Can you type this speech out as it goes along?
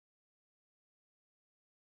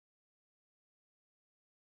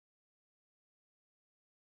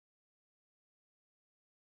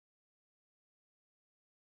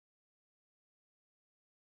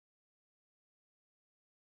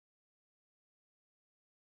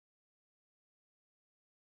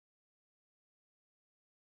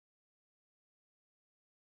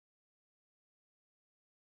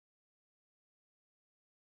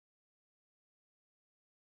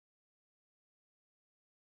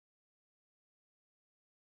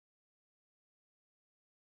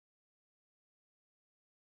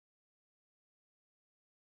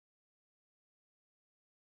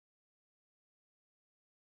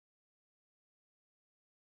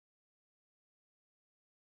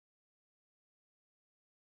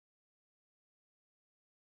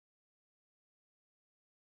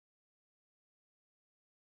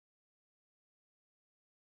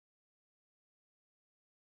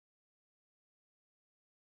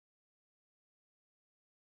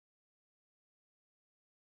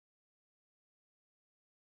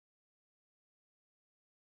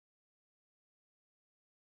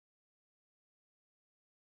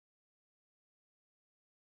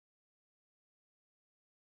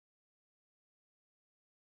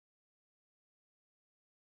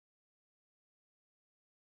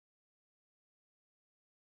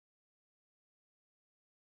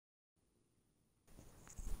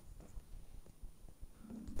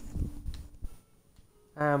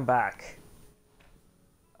I'm back.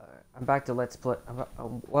 I'm back to Let's Play.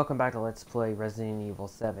 Welcome back to Let's Play Resident Evil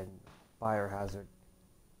 7 Biohazard.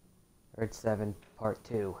 Earth 7 Part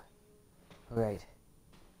 2. Alright.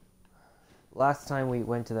 Last time we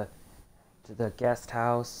went to the guest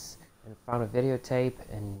house and found a videotape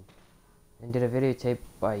and did a videotape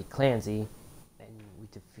by Clancy, and we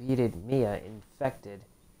defeated Mia, infected.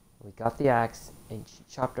 We got the axe and she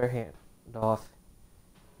chopped her hand off.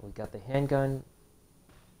 We got the handgun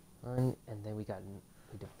on, and then we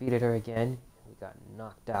defeated her again, and we got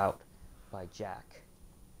knocked out by Jack.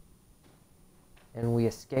 And we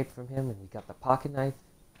escaped from him, and we got the pocket knife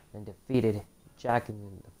and defeated Jack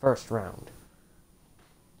in the first round.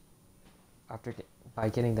 By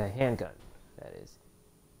getting the handgun, that is.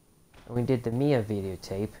 And we did the Mia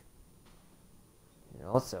videotape. And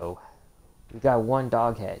also, we got one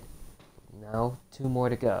dog head. Now, 2 more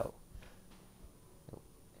to go.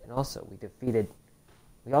 And also,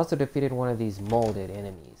 we also defeated one of these molded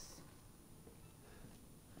enemies.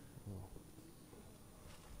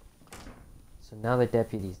 So now the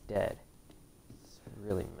deputy's dead. It's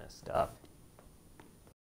really messed up.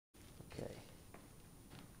 Okay.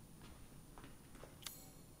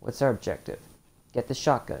 What's our objective? Get the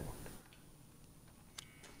shotgun.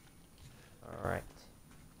 Alright.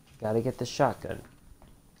 Gotta get the shotgun.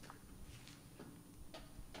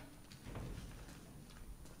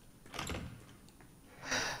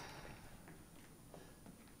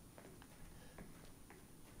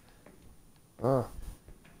 Oh.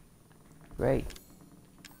 Great.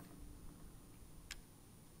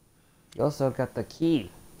 You also got the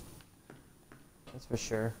key. That's for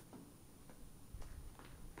sure.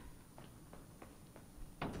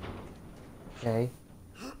 Okay.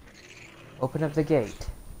 Open up the gate.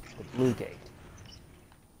 The blue gate.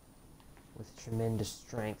 With tremendous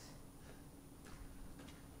strength.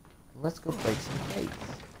 Let's go break some gates.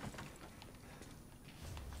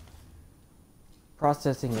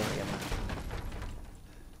 Processing area.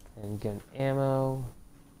 Handgun ammo.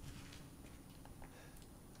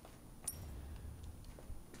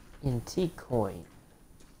 Antique coin.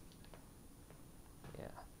 Yeah.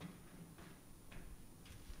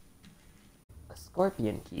 A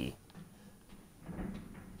scorpion key.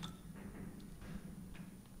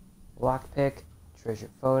 Lockpick. Treasure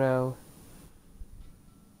photo.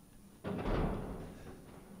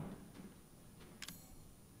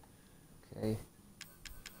 Okay.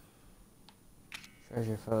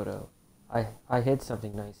 Treasure photo. I hid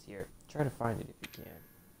something nice here. Try to find it if you can.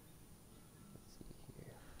 Let's see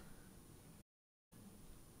here.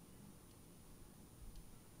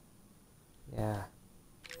 Yeah.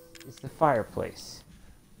 It's the fireplace.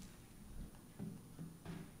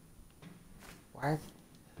 Why?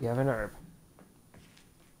 You have an herb.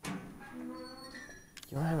 You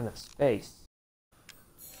don't have enough space.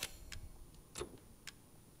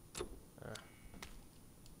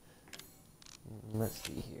 Let's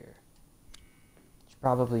see here. Should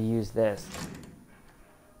probably use this.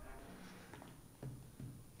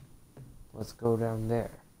 Let's go down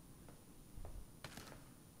there.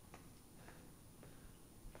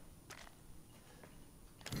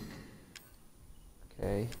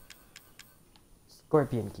 Okay.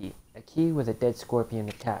 Scorpion key. A key with a dead scorpion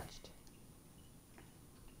attached.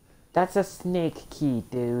 That's a snake key,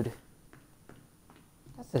 dude.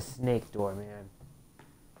 That's a snake door, man.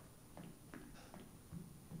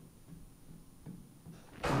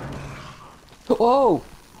 Whoa!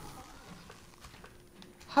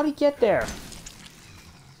 How'd he get there?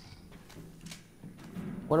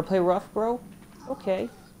 Wanna play rough, bro? Okay.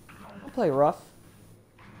 I'll play rough.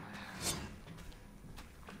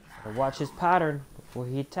 I'll watch his pattern before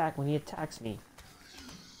when he attacks me.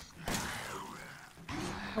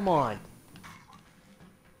 Come on.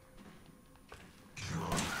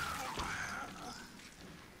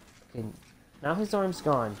 Okay, now his arm's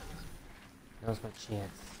gone. Now's my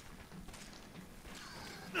chance.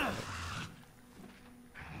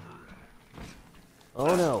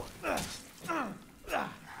 Oh no.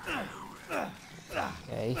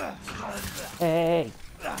 Okay. Hey!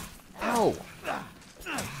 Ow!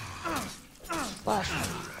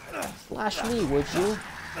 Slash me, would you?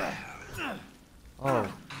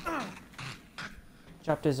 Oh.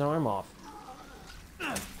 Chopped his arm off.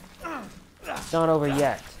 It's not over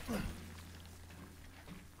yet.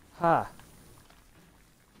 Ha!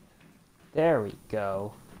 There we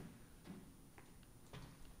go.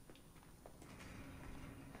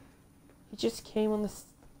 He just came on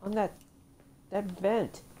that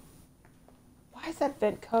vent. Why is that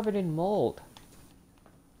vent covered in mold?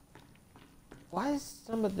 Why is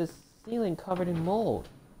some of the ceiling covered in mold?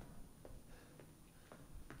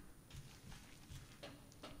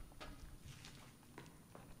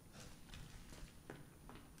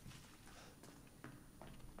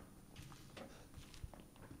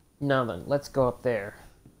 Now then, let's go up there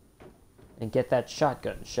and get that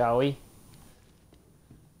shotgun, shall we?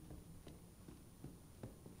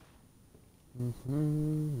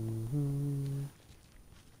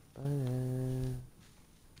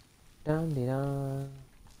 Dum-de-dum.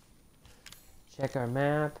 Check our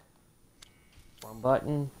map. One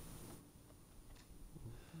button.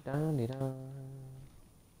 Dum-de-dum.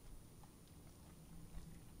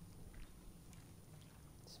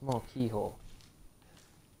 Small keyhole.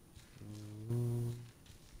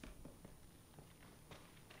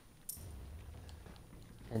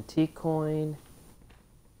 Antique coin.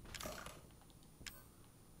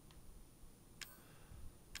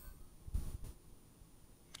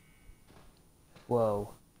 Whoa.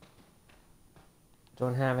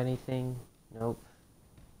 Don't have anything. Nope.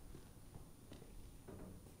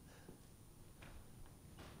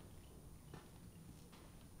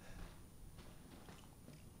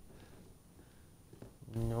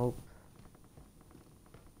 Nope.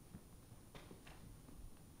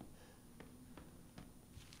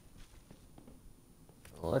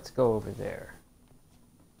 Well, let's go over there.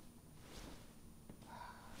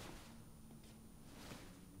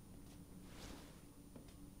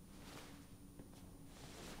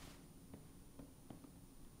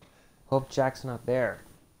 Hope Jack's not there.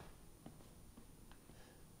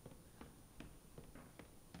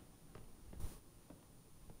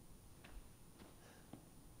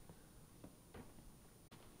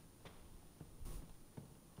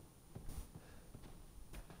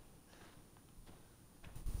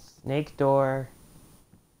 Snake door.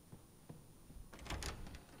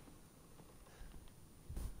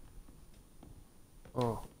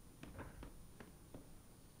 Oh.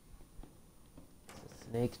 It's a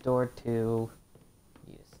snake door too.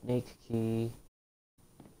 Need a snake key.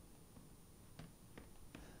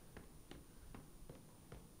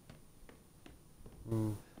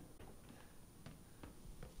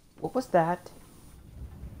 What was that?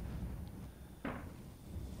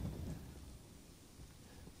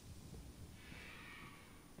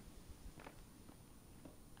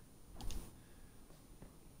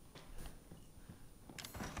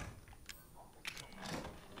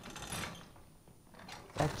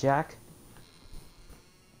 Is that Jack?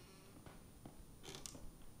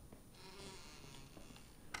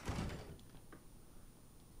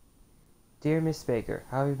 Dear Miss Baker,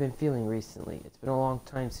 how have you been feeling recently? It's been a long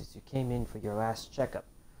time since you came in for your last checkup.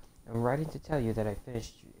 I'm writing to tell you that I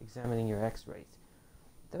finished examining your x-rays.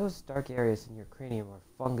 Those dark areas in your cranium are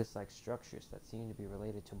fungus-like structures that seem to be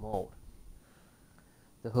related to mold.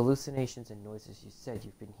 The hallucinations and noises you said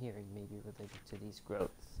you've been hearing may be related to these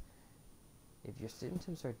growths. If your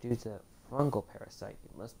symptoms are due to a fungal parasite,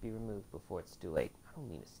 it must be removed before it's too late. I don't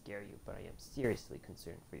mean to scare you, but I am seriously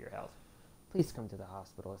concerned for your health. Please come to the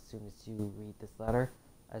hospital as soon as you read this letter.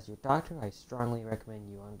 As your doctor, I strongly recommend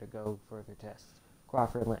you undergo further tests.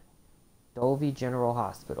 Crawford Lane, Dolby General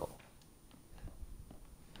Hospital.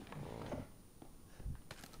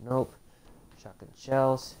 Nope. Shotgun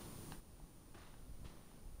shells.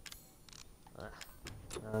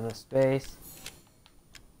 Not enough space.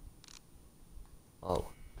 Oh,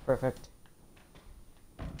 perfect.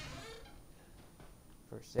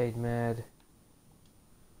 First aid med.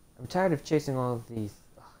 I'm tired of chasing all of these.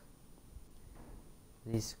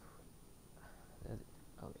 I'm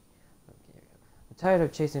tired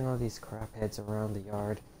of chasing all these crap heads around the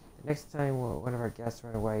yard. The next time one of our guests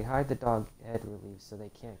run away, hide the dog head reliefs so they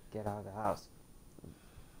can't get out of the house.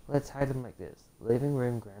 Let's hide them like this. Living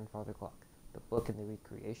room, grandfather clock. The book in the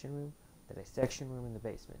recreation room. The dissection room in the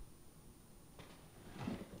basement.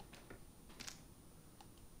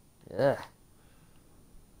 Ugh.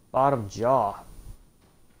 Bottom jaw.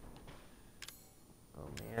 Oh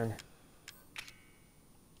man.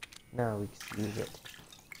 Now we can use it.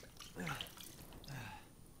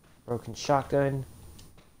 Broken shotgun.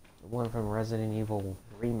 The one from Resident Evil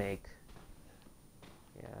Remake.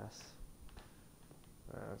 Yes.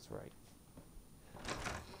 That's right.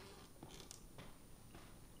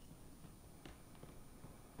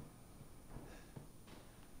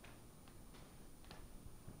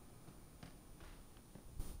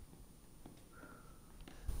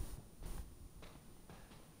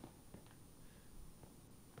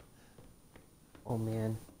 Oh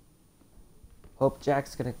man. Hope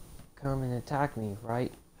Jack's gonna come and attack me,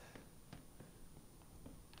 right?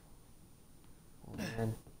 Oh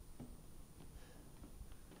man.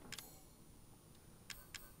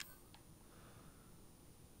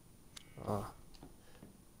 Oh.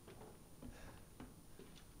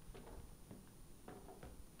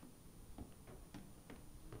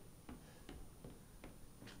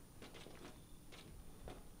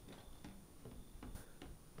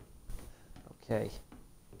 Okay.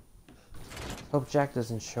 Hope Jack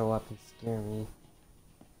doesn't show up and scare me.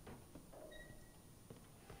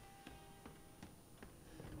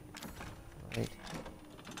 Right.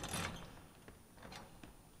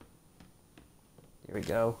 There we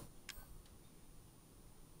go.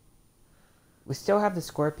 We still have the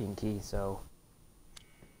scorpion key, so...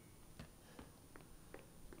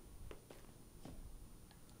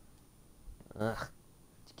 Ugh.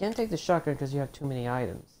 You can't take the shotgun because you have too many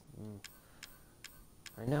items.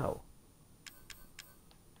 I know.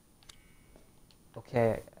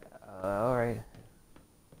 Okay, alright.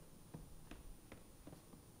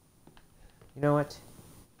 You know what?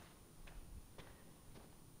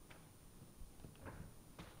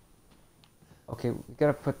 Okay, we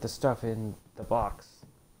gotta put the stuff in the box.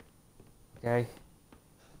 Okay?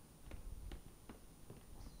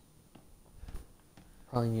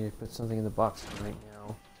 Probably need to put something in the box right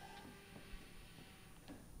now.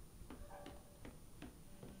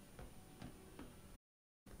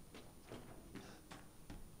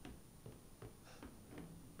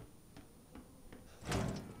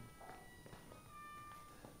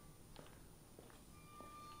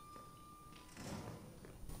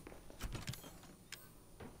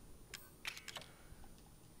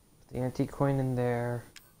 The antique coin in there.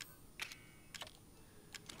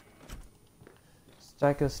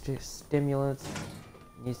 Psychostimulants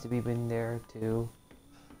needs to be in there too.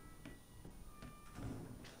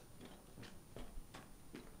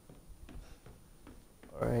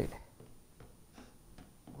 Alright.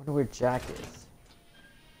 I wonder where Jack is.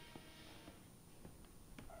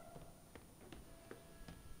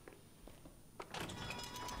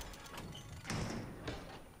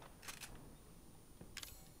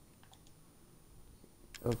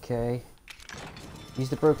 Okay. Use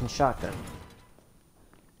the broken shotgun.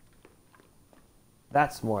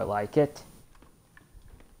 That's more like it.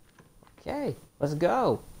 Okay, let's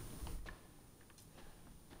go.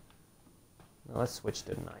 Now let's switch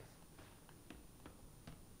to the knife.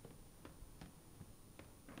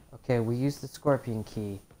 Okay, we use the scorpion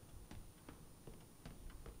key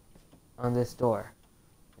on this door.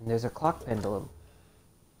 And there's a clock pendulum.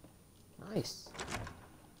 Nice.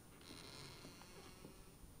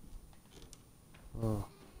 Oh.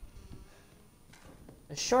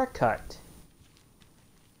 A shortcut.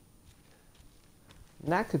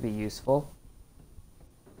 And that could be useful.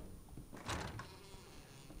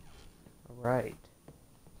 Alright.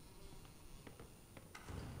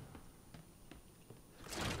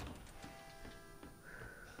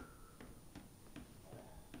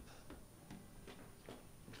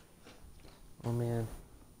 Oh man.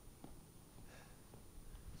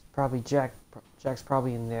 It's probably Jack. Jack's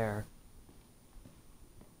probably in there.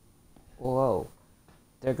 Whoa.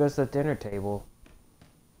 There goes the dinner table.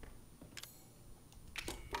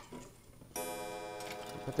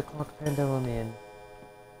 Put the clock pendulum in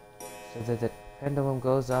so that the pendulum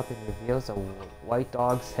goes up and reveals a white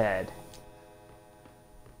dog's head.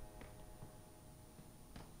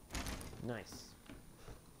 Nice.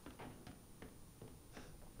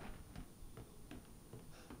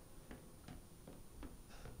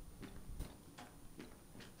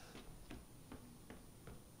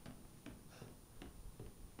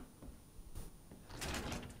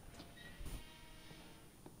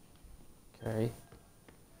 Okay.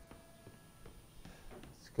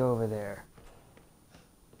 Let's go over there.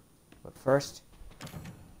 But first,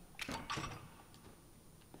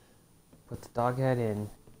 put the dog head in.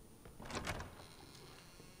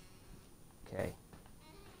 Okay.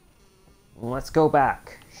 Let's go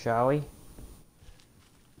back, shall we?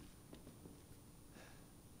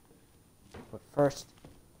 But first,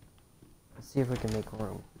 let's see if we can make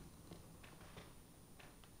room.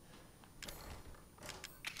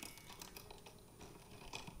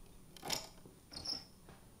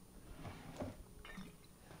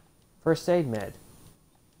 First aid med.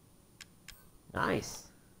 Nice.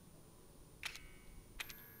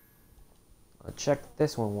 I'll check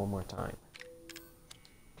this one more time.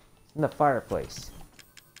 It's in the fireplace.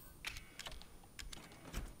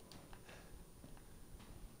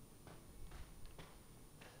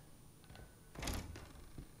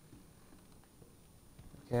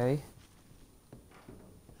 Okay.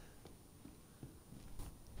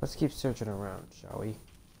 Let's keep searching around, shall we?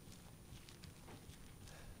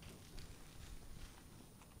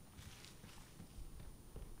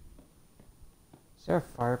 Is there a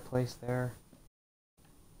fireplace there?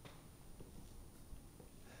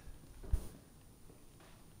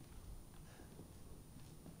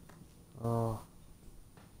 Oh.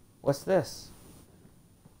 What's this?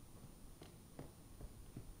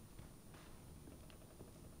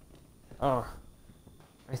 Oh.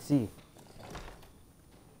 I see.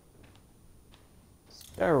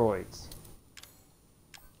 Steroids.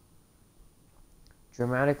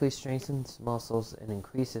 Dramatically strengthens muscles and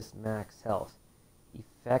increases max health.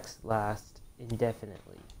 Effects last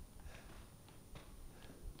indefinitely.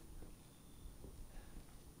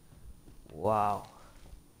 Wow.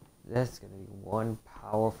 That's going to be one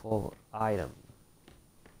powerful item.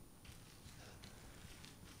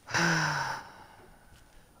 Okay.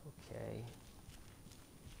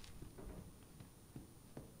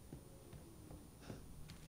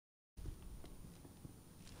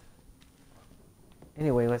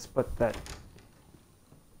 Anyway, let's put that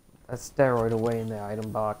steroid away in the item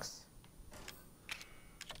box.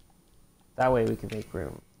 That way we can make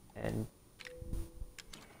room. And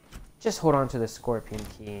just hold on to the scorpion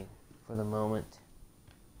key for the moment.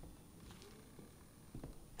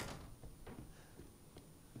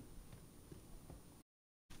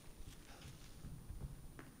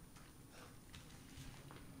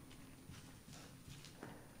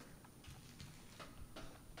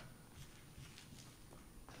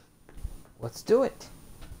 Let's do it.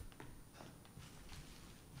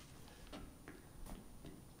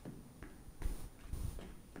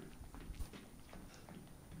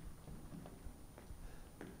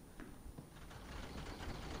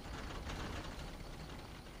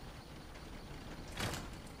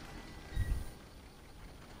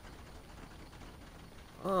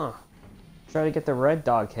 Try to get the red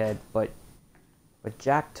dog head, but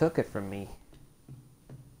Jack took it from me.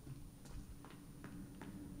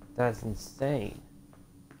 That's insane.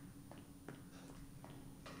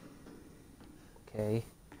 Okay.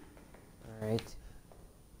 Alright.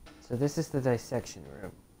 So this is the dissection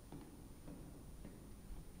room.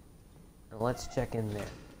 Now let's check in there.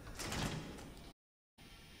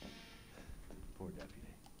 Poor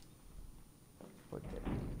deputy. Poor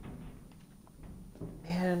deputy.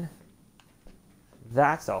 Man,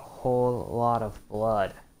 that's a whole lot of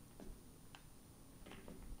blood.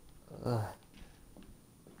 Ugh.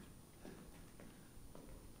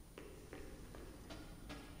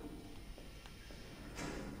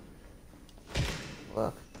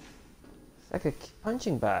 Look, it's like a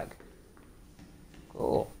punching bag.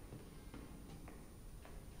 Cool.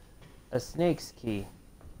 A snake's key.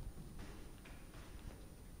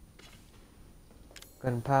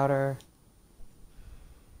 Gunpowder.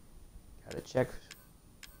 Gotta check.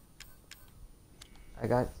 I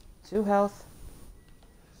got 2 health.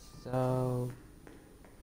 So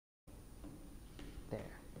there.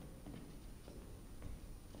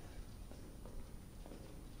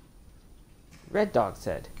 Red dog's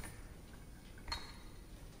head.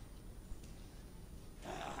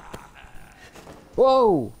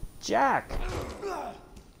 Whoa! Jack!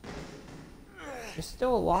 You're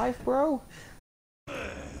still alive, bro?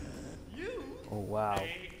 Oh, wow.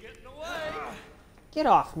 Get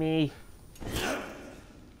off me!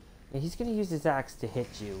 Yeah, he's gonna use his axe to hit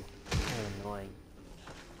you. Kind of annoying.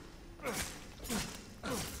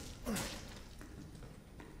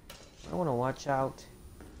 I want to watch out.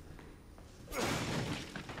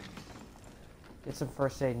 Get some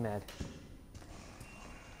first aid med.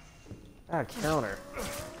 Ah, counter.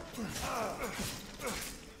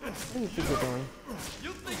 What do you think you're doing?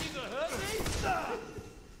 You think you can hurt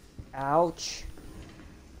me? Ouch.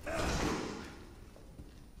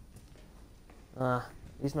 At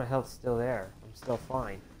least my health's still there. I'm still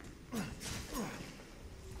fine. Oh,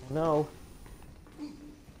 no.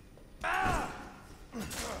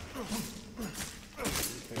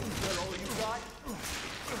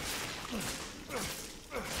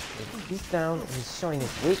 He's down and he's showing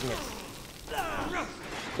his weakness.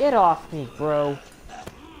 Get off me, bro.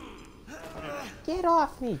 Get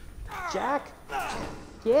off me, Jack.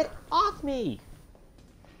 Get off me.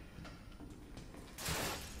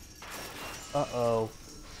 Uh-oh.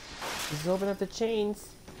 He's opening up the chains.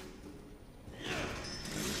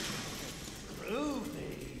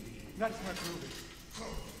 That's my groovy.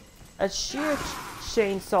 A shear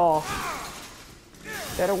chainsaw.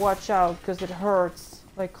 Better watch out, because it hurts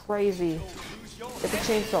like crazy. Get the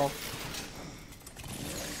chainsaw.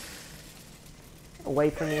 Away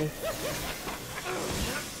from me.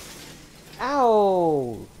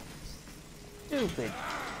 Ow! Stupid.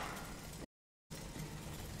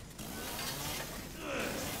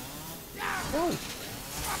 No.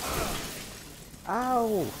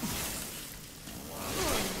 Ow!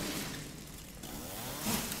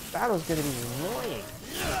 Battle's gonna be annoying.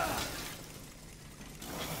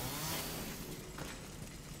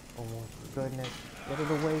 Oh my goodness. Get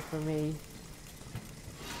it away from me.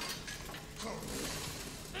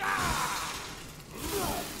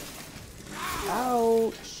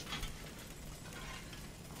 Ouch!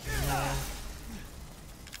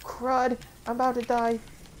 Crud! I'm about to die.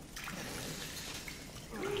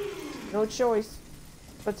 No choice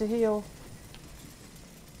but to heal.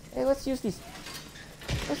 Hey, let's use these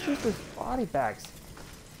body bags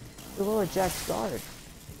to lower Jack's guard.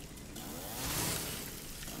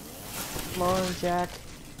 Come on, Jack.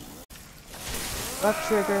 Left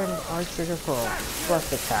trigger and R trigger for a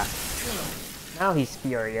thrust attack. Now he's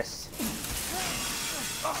furious.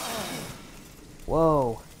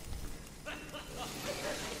 Whoa.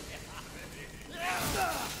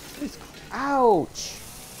 Ouch!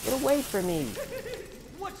 Get away from me!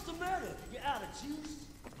 What's the matter? You out of juice?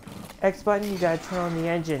 X button, you gotta turn on the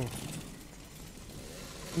engine.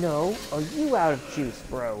 No, are you out of juice,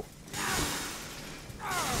 bro?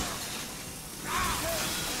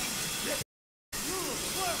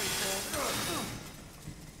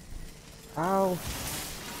 Ow.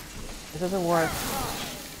 It doesn't work.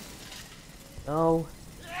 No.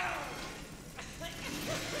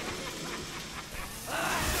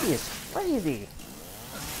 He is crazy.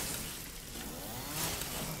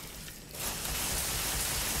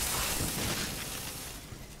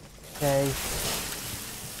 Okay.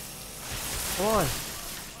 Come on.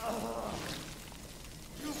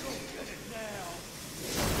 You go get it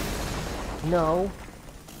now. No.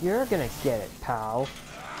 You're gonna get it, pal.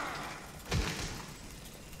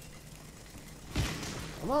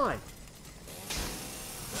 Come on.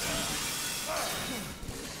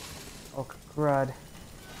 Oh, crud.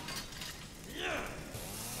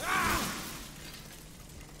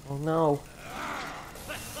 Oh no.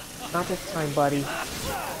 Not this time, buddy.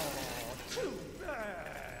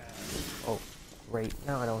 Oh, great.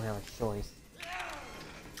 Now I don't have a choice.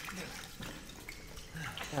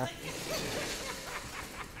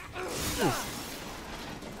 Jeez.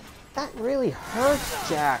 That really hurts,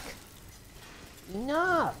 Jack.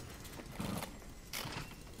 Enough.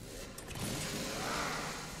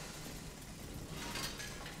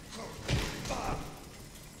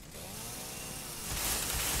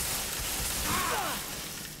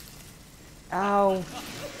 Ow.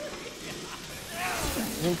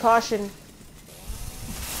 And caution.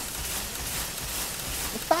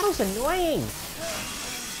 This battle's annoying.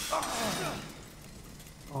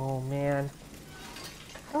 Oh man.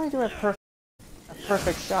 How do I do a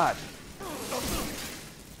perfect shot?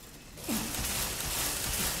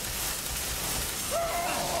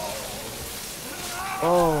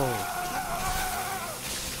 Oh.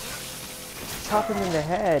 Chop him in the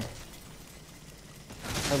head.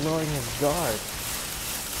 By lowering his guard.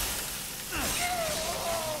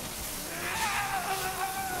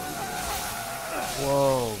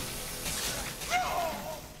 Whoa.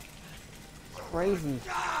 Crazy.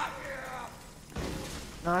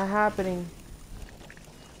 Not happening.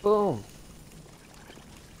 Boom.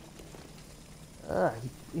 Ugh,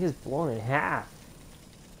 he was blown in half.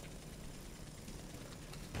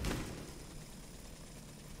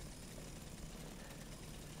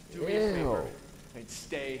 Do me a favor and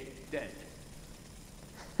stay dead.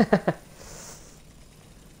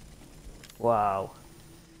 Wow.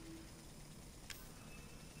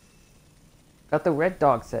 Got the red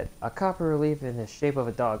dog set. A copper relief in the shape of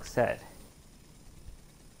a dog set.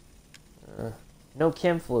 No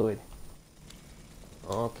chem fluid.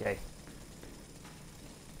 Okay.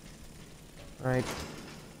 Alright.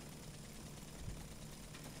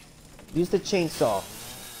 Use the chainsaw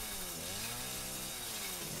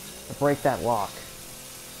to break that lock.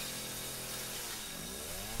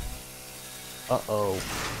 Uh-oh.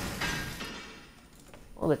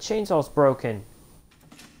 Well, the chainsaw's broken.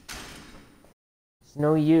 It's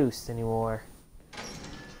no use anymore.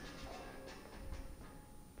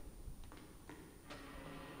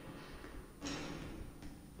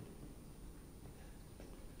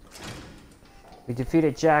 We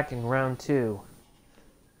defeated Jack in round 2.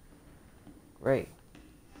 Great.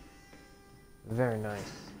 Very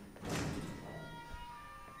nice.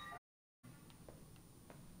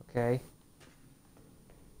 Okay.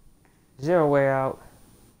 Is there a way out?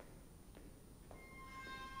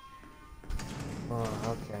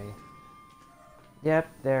 Oh, okay. Yep,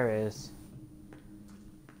 there is.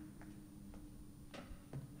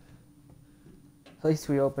 At least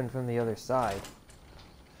we opened from the other side.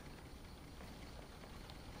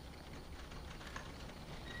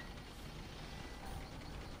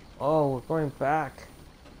 Oh, we're going back.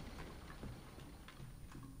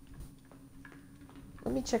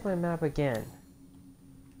 Let me check my map again.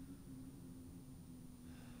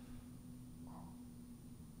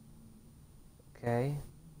 Okay.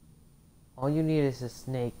 All you need is a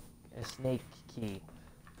snake key.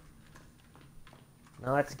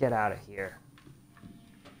 Now let's get out of here.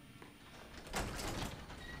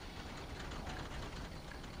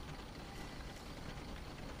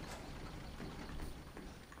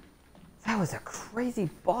 That was a crazy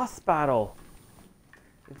boss battle.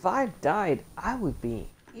 If I died, I would be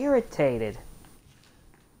irritated.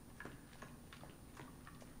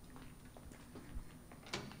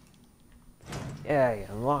 Yeah, you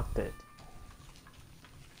unlocked it.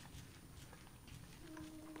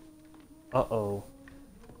 Uh-oh.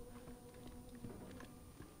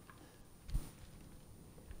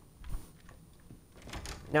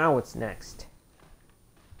 Now what's next?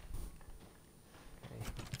 Okay.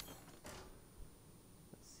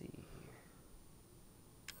 Let's see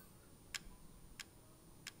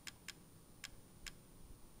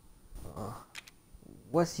here.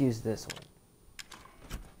 Let's use this one.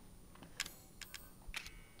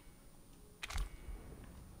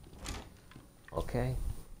 Okay.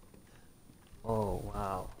 Oh,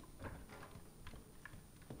 wow.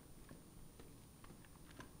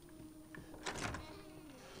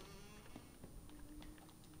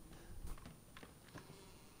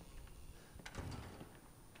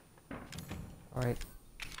 Alright.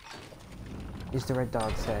 Use the red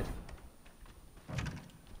dog's head.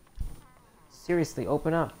 Seriously,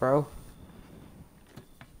 open up, bro.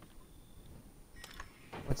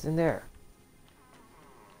 What's in there?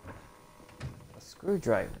 A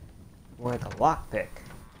screwdriver. More like a lockpick.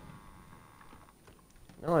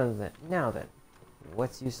 Now then.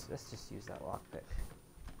 Let's just use that lockpick.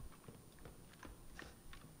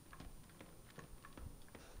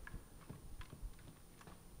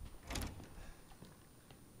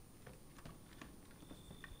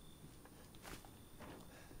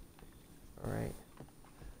 Alright.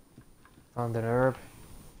 Found an herb.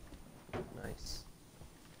 Nice.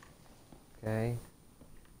 Okay.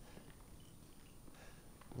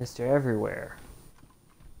 Mr. Everywhere.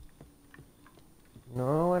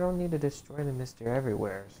 No, I don't need to destroy the Mr.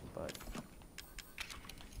 Everywheres, but...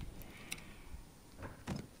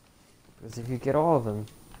 because if you get all of them...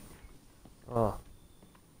 oh.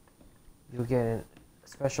 You'll get a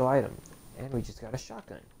special item. And we just got a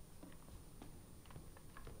shotgun.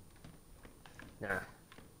 Nah.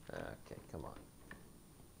 Okay, come on.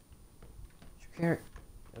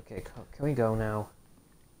 Okay, can we go now?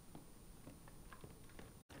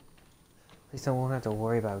 At least I won't have to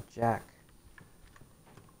worry about Jack.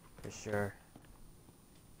 For sure.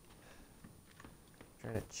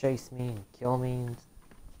 Trying to chase me and kill me.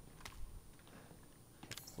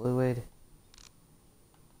 Fluid.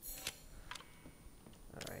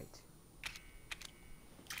 Alright.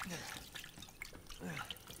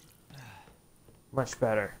 Much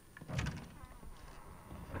better.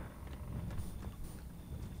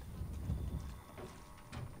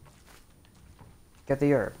 Get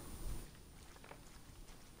the herb.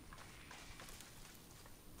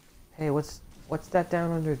 Hey, what's that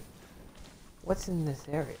down under? What's in this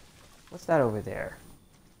area? What's that over there?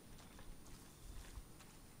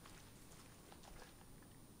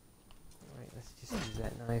 Alright, let's just use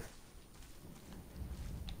that knife.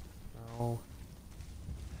 No.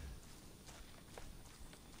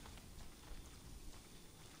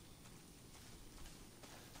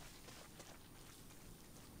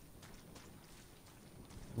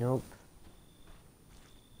 Nope.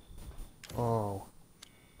 Oh.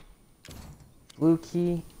 Blue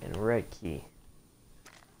key and red key.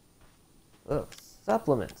 Ugh,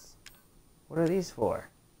 supplements. What are these for?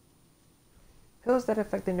 Pills that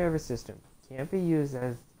affect the nervous system. Can't be used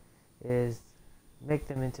as is. Make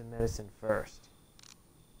them into medicine first.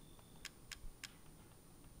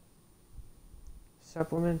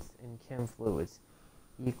 Supplements and chem fluids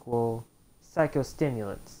equal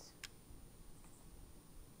psychostimulants.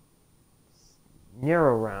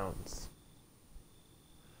 Neuro rounds.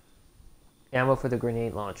 Ammo for the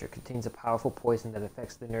grenade launcher contains a powerful poison that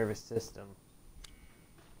affects the nervous system.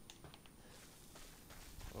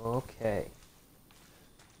 Okay.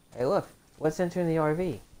 Hey, look. Let's enter in the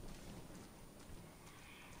RV.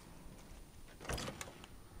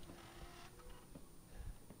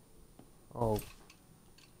 Oh.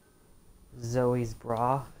 Zoe's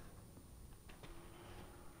bra.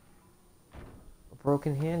 A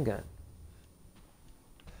broken handgun.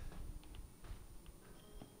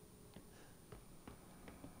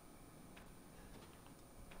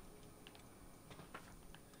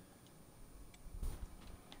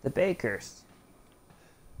 The Bakers.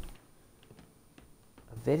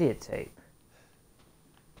 A videotape.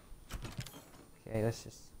 Okay, let's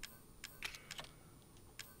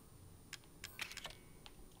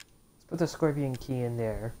put the scorpion key in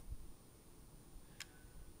there.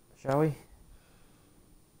 Shall we?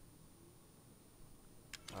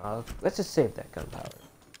 Let's just save that gunpowder.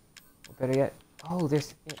 Or better yet, oh,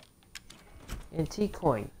 there's antique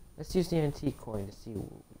coin. Let's use the antique coin to see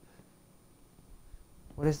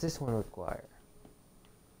What does this one require?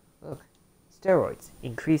 Look. Steroids.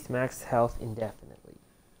 Increased max health indefinitely.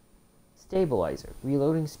 Stabilizer.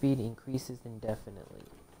 Reloading speed increases indefinitely.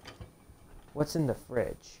 What's in the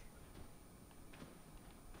fridge?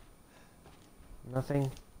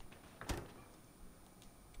 Nothing.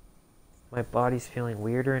 My body's feeling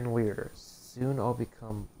weirder and weirder. Soon I'll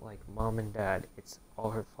become like mom and dad. It's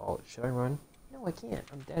all her fault. Should I run? No, I can't.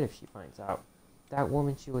 I'm dead if she finds out. That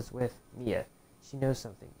woman she was with, Mia, she knows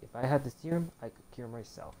something. If I had the serum, I could cure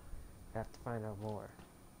myself. I have to find out more.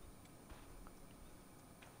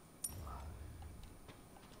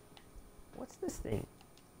 What's this thing?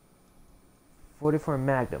 44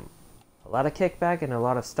 Magnum. A lot of kickback and a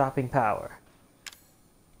lot of stopping power.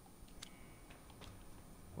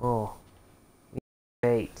 Oh.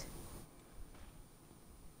 8.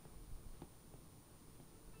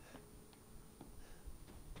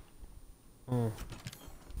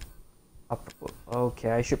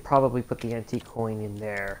 Okay, I should probably put the antique coin in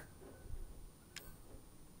there.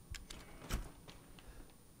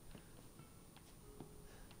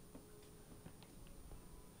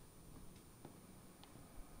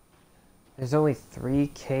 There's only 3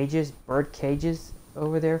 cages, bird cages,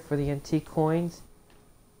 over there for the antique coins.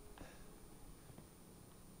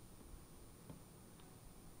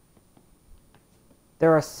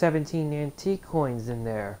 There are 17 antique coins in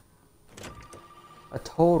there. A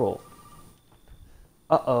total.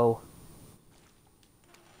 Uh-oh.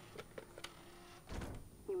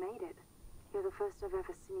 You made it. You're the first I've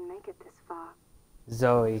ever seen make it this far.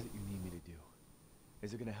 Zoe. What is it you need me to do?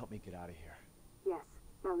 Is it gonna help me get out of here? Yes.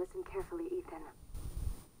 Now listen carefully, Ethan.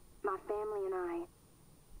 My family and I,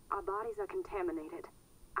 our bodies are contaminated.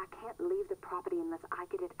 I can't leave the property unless I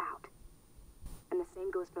get it out. And the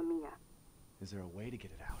same goes for Mia. Is there a way to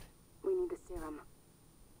get it out? We need the serum.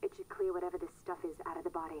 It should clear whatever this stuff is out of the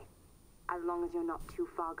body. As long as you're not too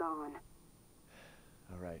far gone.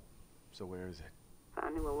 Alright, so where is it? If I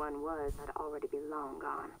knew where one was, I'd already be long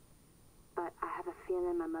gone. But I have a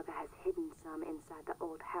feeling my mother has hidden some inside the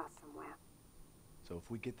old house somewhere. So if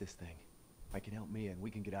we get this thing, I can help Mia and we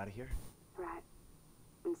can get out of here? Right.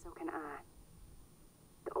 And so can I.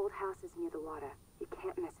 The old house is near the water. You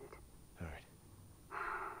can't miss it. Alright.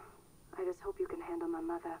 I just hope you can handle my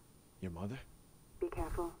mother. Your mother? Be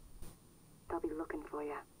careful. They'll be looking for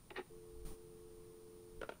you.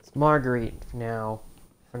 It's Marguerite now.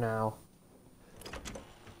 For now.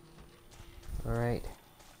 Alright.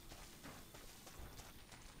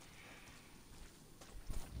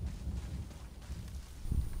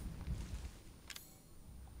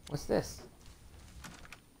 What's this?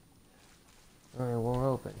 Alright, it won't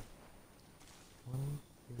open. 1,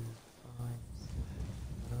 2, 5, 6,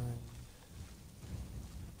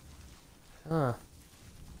 9. Huh.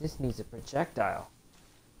 This needs a projectile.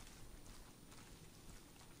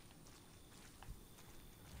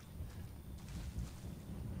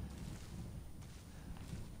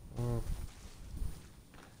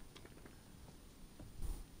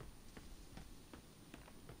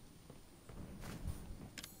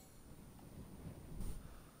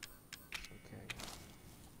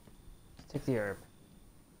 Take the herb.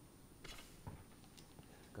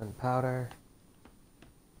 Gunpowder.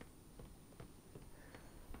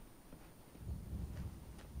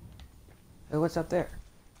 Hey, what's up there?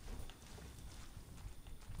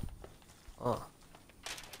 Oh.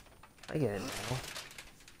 I get it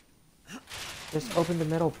now. Just open the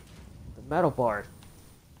metal bar.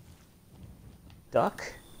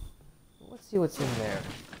 Duck? Let's see what's in there.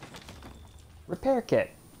 Repair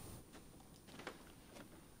kit.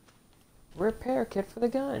 Repair kit for the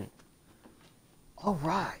gun.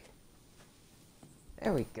 Alright.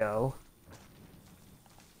 There we go.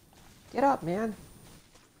 Get up, man.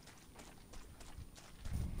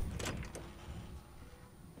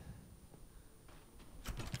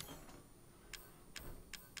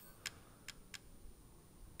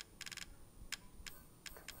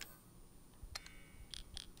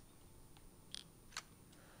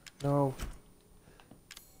 No.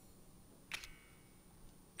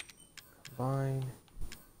 Combine.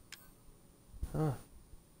 Huh.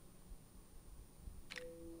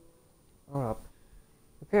 Hold up.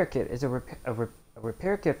 Repair kit is a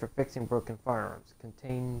repair kit for fixing broken firearms.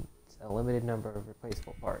 Contains a limited number of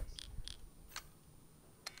replaceable parts.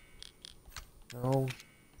 No.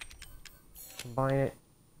 Combine it.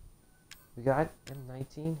 We got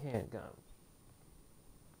M19 handgun.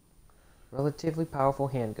 Relatively powerful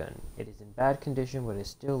handgun. It is in bad condition, but it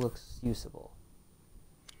still looks usable.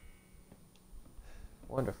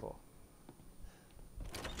 Wonderful.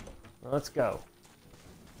 Well, let's go.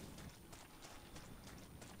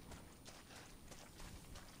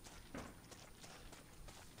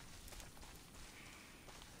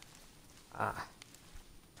 Ah.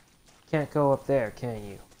 Can't go up there, can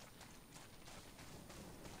you?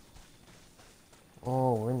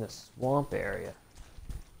 Oh, we're in the swamp area.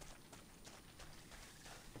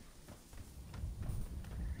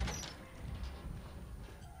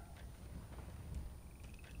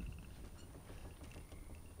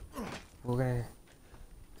 We're gonna...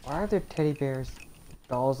 Why are there teddy bears,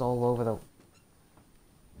 dolls all over the...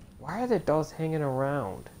 Why are there dolls hanging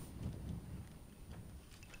around?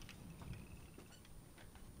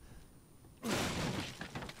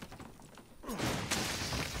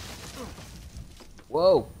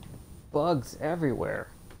 Whoa! Bugs everywhere.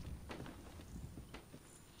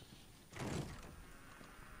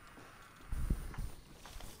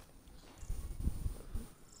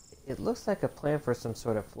 It looks like a plan for some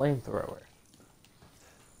sort of flamethrower.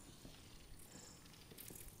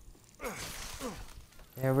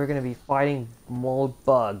 And we're going to be fighting mold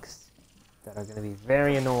bugs that are going to be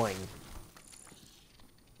very annoying.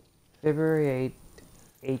 February 8,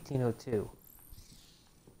 1802.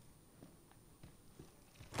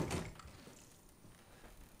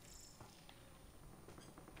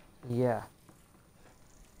 Yeah.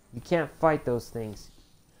 You can't fight those things.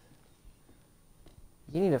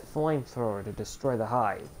 You need a flamethrower to destroy the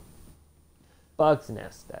hive. Bug's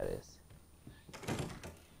nest, that is.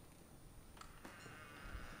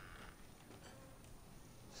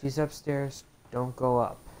 She's upstairs. Don't go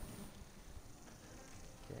up.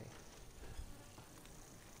 Okay.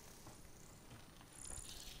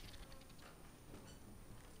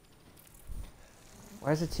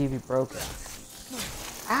 Why is the TV broken?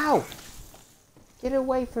 Ow! Get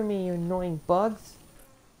away from me, you annoying bugs!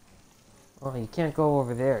 Oh, you can't go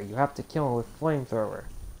over there. You have to kill him with flamethrower.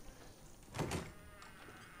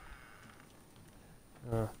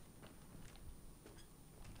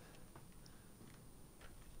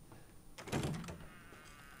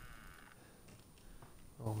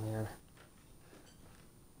 Oh man.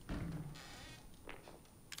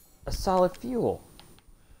 A solid fuel.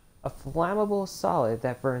 A flammable solid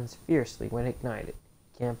that burns fiercely when ignited.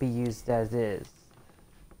 Can't be used as is.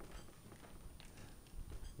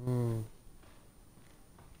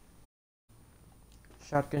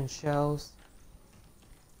 Shotgun shells.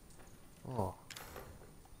 Oh.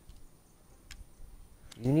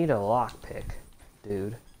 You need a lockpick,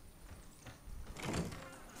 dude.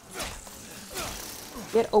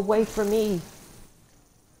 Get away from me!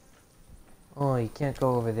 Oh, you can't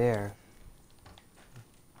go over there.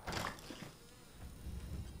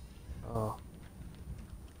 Oh.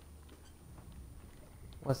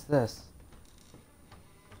 What's this?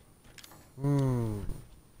 You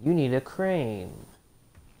need a crane.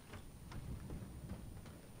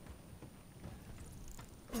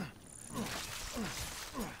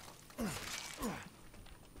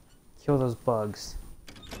 Kill those bugs.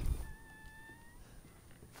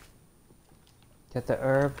 Get the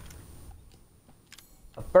herb.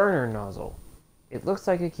 A burner nozzle. It looks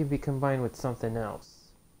like it could be combined with something else.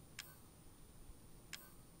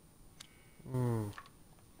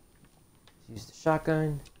 Use the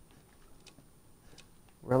shotgun.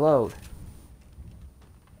 Reload.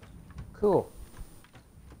 Cool.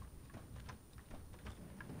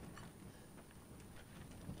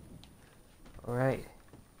 Alright.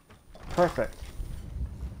 Perfect.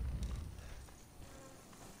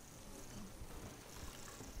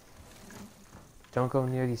 Don't go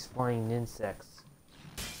near these flying insects.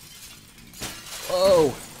 Whoa!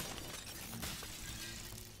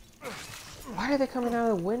 Why are they coming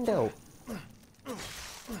out of the window?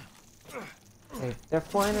 Okay, they're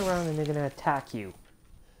flying around and they're gonna attack you.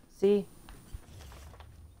 See?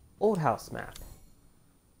 Old house map.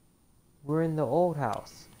 We're in the old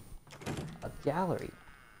house. A gallery.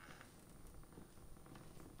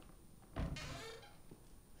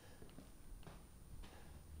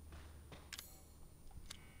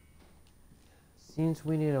 Seems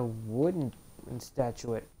we need a wooden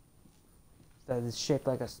statuette that is shaped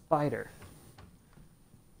like a spider.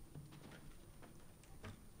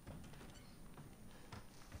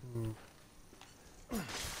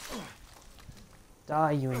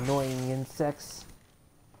 Die, you annoying insects.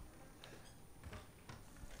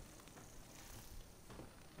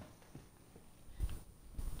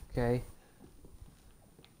 Okay.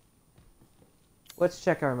 Let's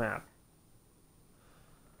check our map.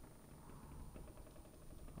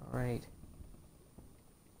 Alright.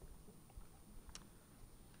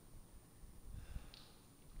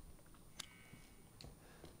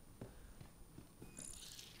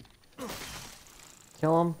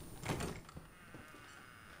 Kill him.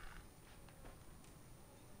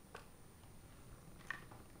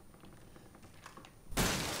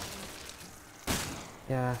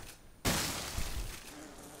 Yeah.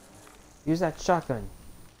 Use that shotgun.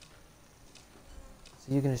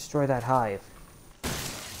 So you can destroy that hive.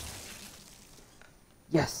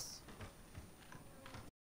 Yes!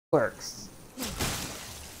 Works.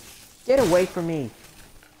 Get away from me!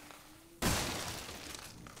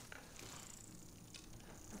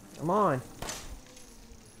 Come on!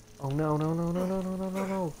 Oh no, no, no, no, no, no, no, no,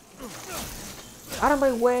 no! Out of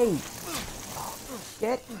my way!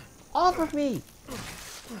 Get off of me!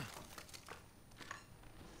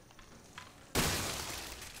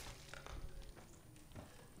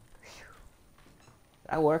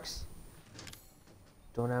 That works.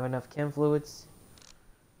 Don't have enough chem fluids.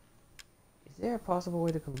 Is there a possible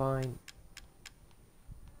way to combine?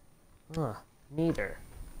 Huh, neither.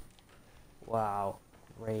 Wow,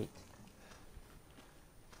 great.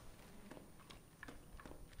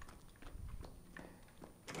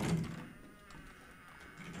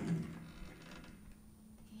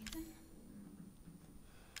 Ethan?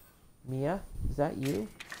 Mia, is that you?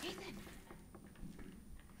 Ethan!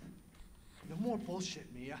 No more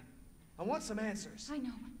bullshit, Mia. I want some answers. I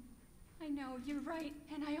know, you're right,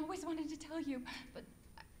 and I always wanted to tell you, but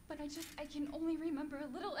I can only remember a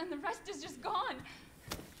little, and the rest is just gone.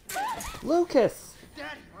 Lucas!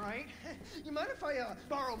 Daddy, all right? You mind if I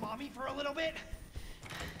borrow Mommy for a little bit?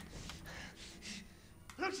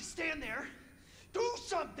 Don't you stand there. Do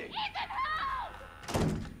something! Ethan,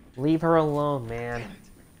 help! Leave her alone, man. Damn it.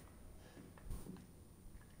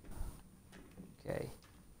 Okay.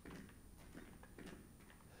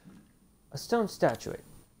 A stone statuette.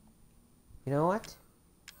 You know what?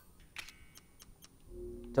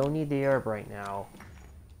 Don't need the herb right now.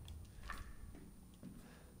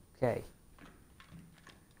 Okay.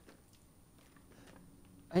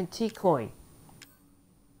 Antique coin.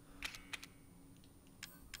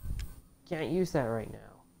 Can't use that right now.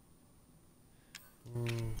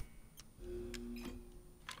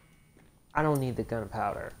 I don't need the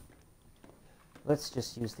gunpowder. Let's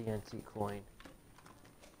just use the antique coin.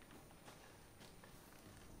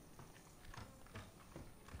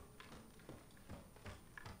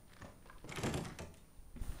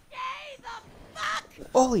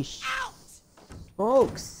 Holy smokes!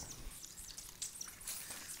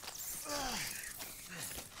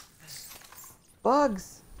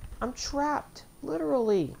 Bugs! I'm trapped,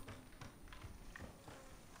 literally.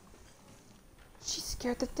 She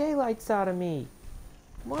scared the daylights out of me.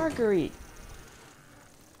 Marguerite!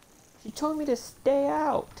 She told me to stay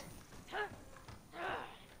out.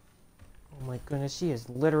 Oh my goodness, she is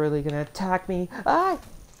literally gonna attack me. Ah!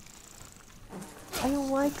 I don't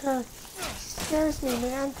like her. She scares me,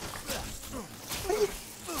 man. What are you?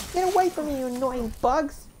 Get away from me, you annoying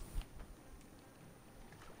bugs!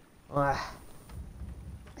 I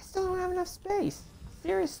still don't have enough space.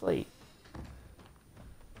 Seriously.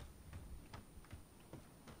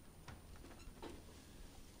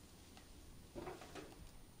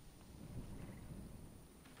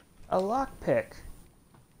 A lockpick.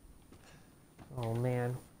 Oh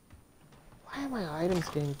man. Why are my items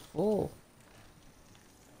getting full?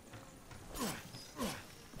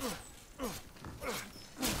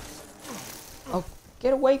 Oh,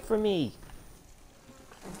 get away from me!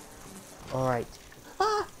 Alright.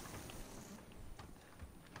 Ah!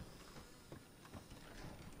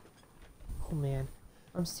 Oh man.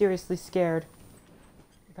 I'm seriously scared.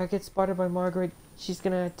 If I get spotted by Margaret, she's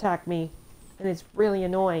gonna attack me. And it's really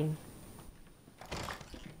annoying.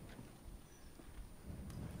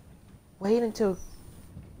 Wait until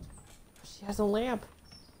she has a lamp.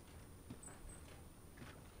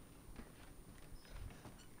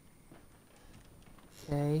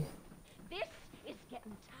 Okay. This is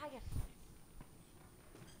getting tiresome.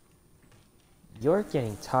 You're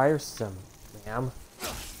getting tiresome, ma'am.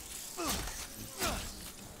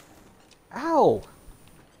 Ow!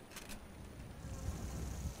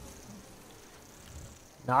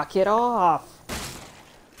 Knock it off!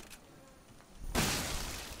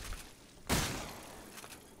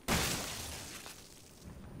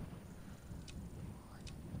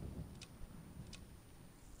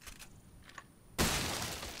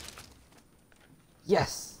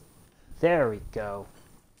 Yes! There we go.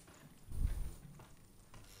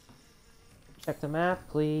 Check the map,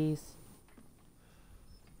 please.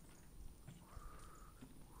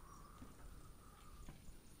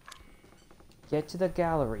 Get to the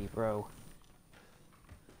gallery, bro.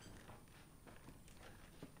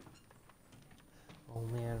 Oh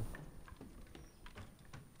man.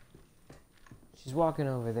 She's walking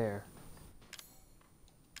over there.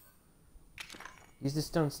 Use the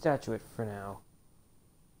stone statuette for now.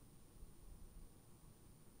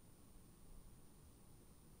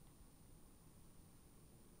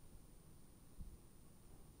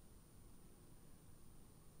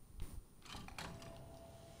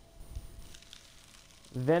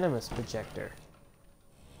 venomous projector.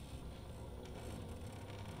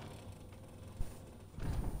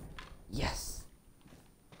 Yes!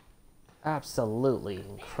 Absolutely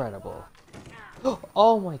incredible.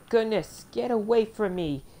 Oh my goodness! Get away from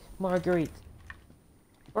me, Marguerite!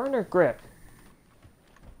 Burner grip!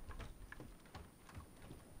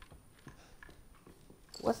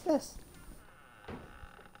 What's this?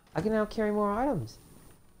 I can now carry more items.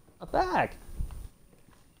 A bag!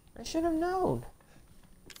 I should have known.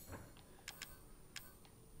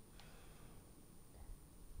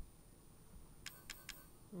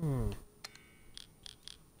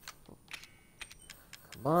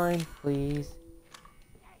 Combine, please.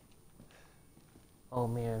 Oh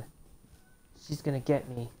man. She's gonna get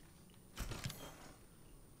me.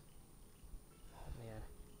 Oh man.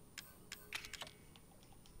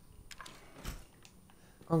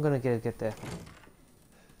 I'm gonna get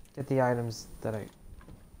the items that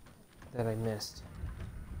I missed.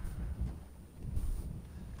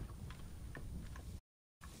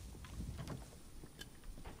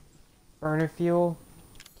 Burner fuel,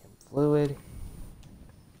 chem fluid.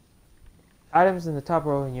 Items in the top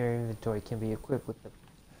row in your inventory can be equipped with the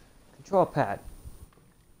control pad.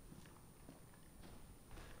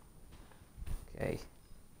 Okay.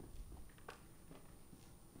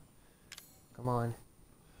 Come on.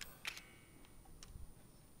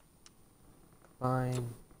 Combine.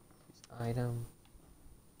 Item.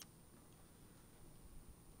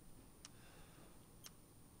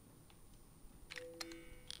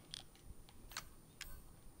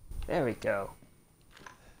 There we go.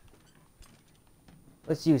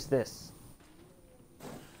 Let's use this.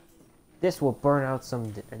 This will burn out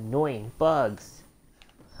some annoying bugs.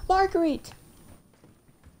 Marguerite!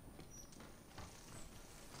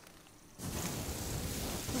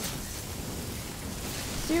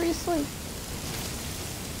 Seriously?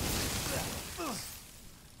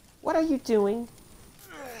 What are you doing?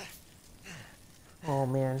 Oh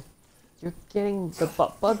man. You're getting the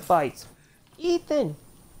bug bites. Ethan!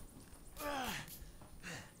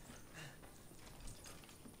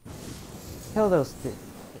 Kill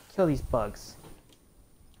these bugs.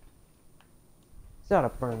 Gotta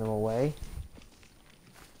burn them away.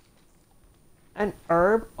 An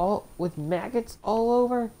herb all with maggots all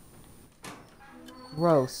over?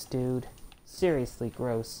 Gross, dude. Seriously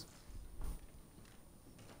gross.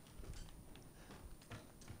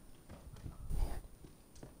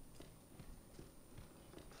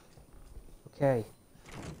 Okay.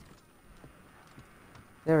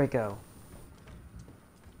 There we go.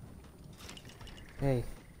 Hey.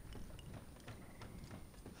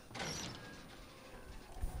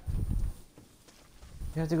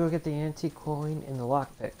 You have to go get the antique coin in the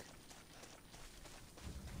lockpick.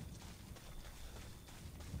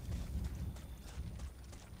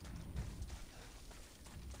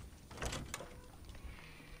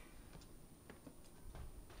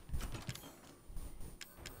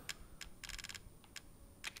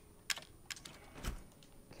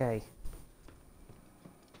 Okay.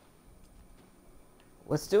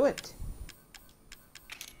 Let's do it.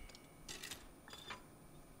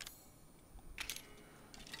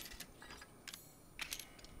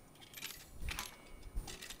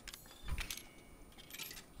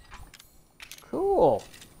 Cool.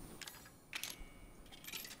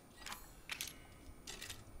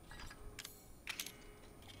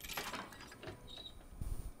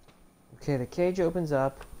 Okay, the cage opens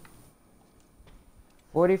up.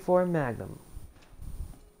 44 Magnum.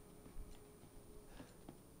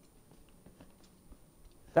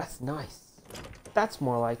 That's nice. That's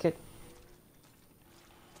more like it.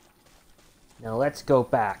 Now let's go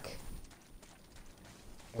back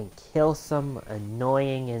and kill some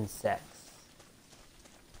annoying insects.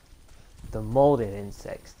 The molded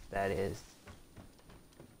insects, that is.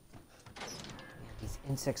 These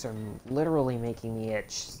insects are literally making me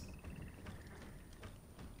itch.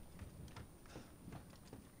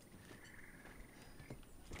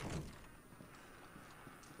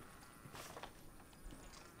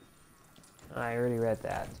 I already read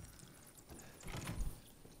that.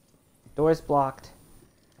 Door's blocked.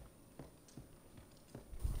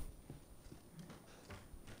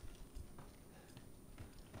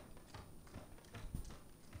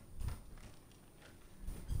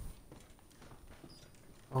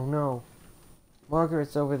 Oh no.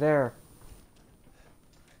 Margaret's over there.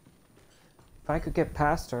 If I could get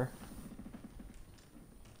past her.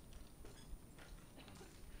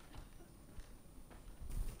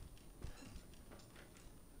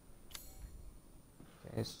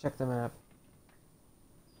 Okay, let's check the map.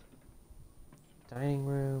 Dining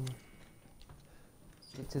room.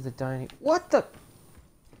 Get to the dining... What the...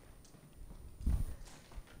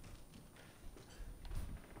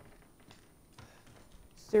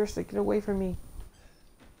 Seriously, get away from me.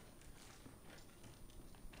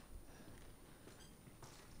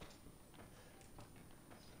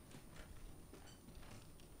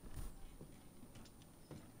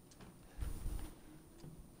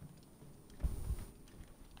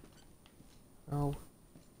 No.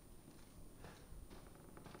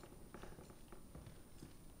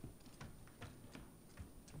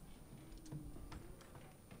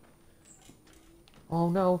 Oh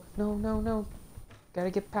no, no, no, no. Gotta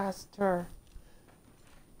get past her.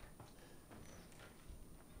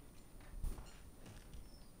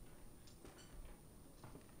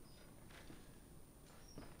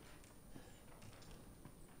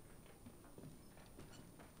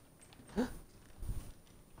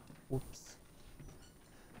 Whoops.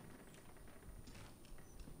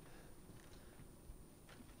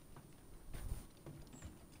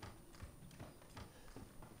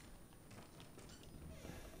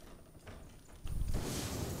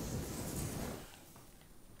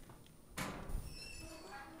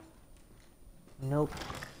 Nope.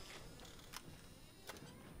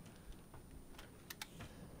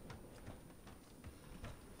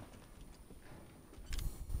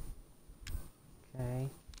 Okay.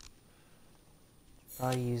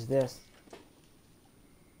 I'll use this.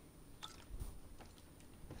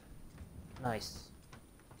 Nice.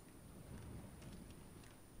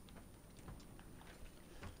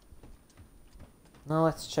 Now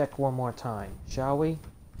let's check one more time, shall we?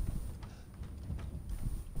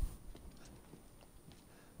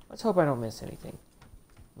 Let's hope I don't miss anything.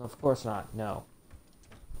 Of course not, no.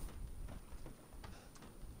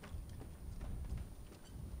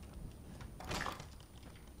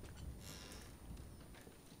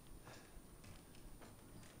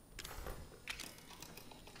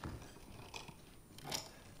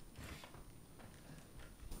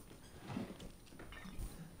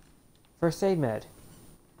 First aid med.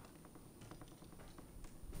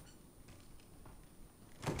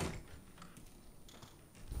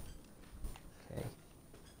 Okay.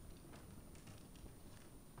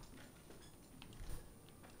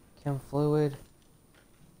 Chem fluid.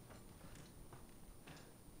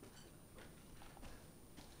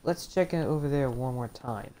 Let's check it over there one more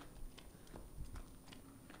time.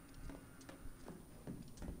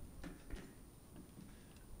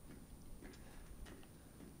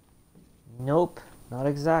 Nope, not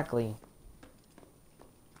exactly.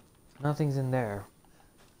 Nothing's in there.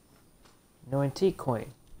 No antique coin.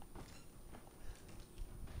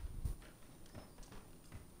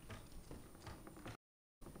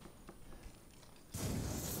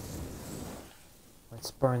 Let's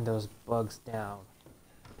burn those bugs down.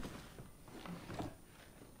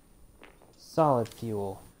 Solid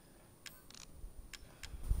fuel.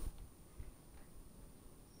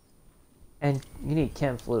 And you need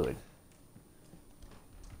chem fluid.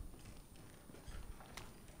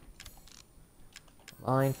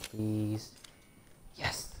 Line, please.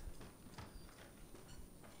 Yes!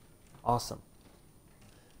 Awesome.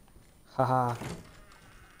 Haha.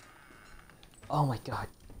 Oh my god.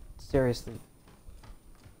 Seriously.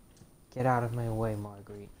 Get out of my way,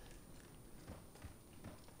 Marguerite.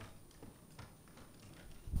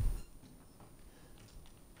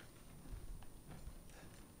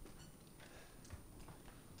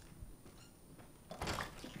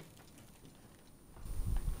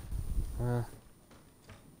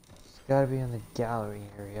 It's gotta be in the gallery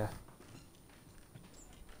area.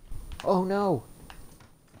 Oh no!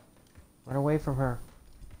 Run away from her.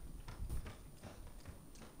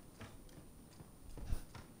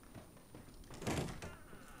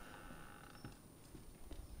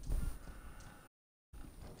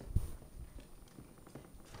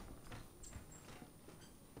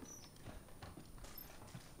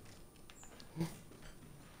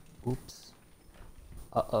 Oops.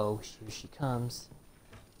 Uh-oh, here she comes.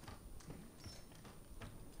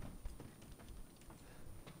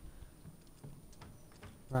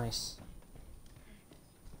 Nice.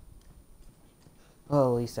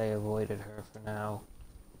 Well, at least I avoided her for now.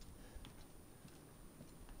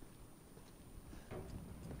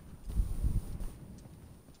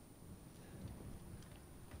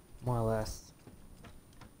 More or less.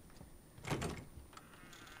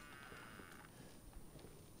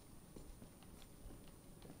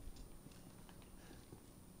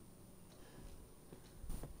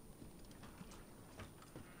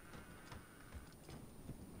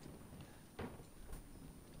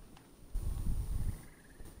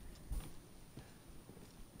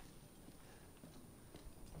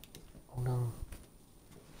 Oh no.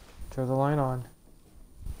 Turn the line on.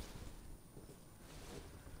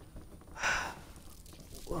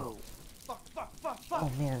 Whoa. Fuck, fuck, fuck, fuck.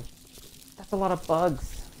 Oh man. That's a lot of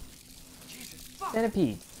bugs.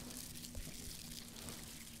 Centipede.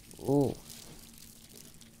 Ooh.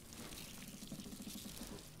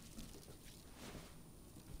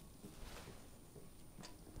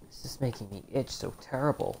 This is making me itch so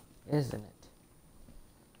terrible, isn't it?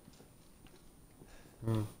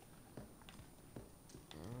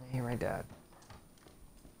 Hey, my dad.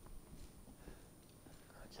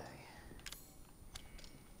 Okay.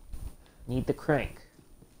 Need the crank.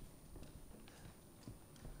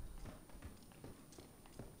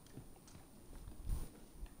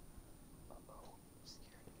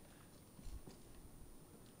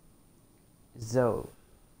 Zoe,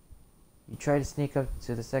 you tried to sneak up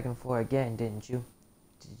to the second floor again, didn't you?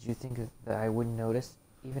 Did you think that I wouldn't notice?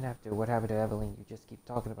 Even after what happened to Evelyn, you just keep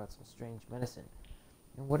talking about some strange medicine.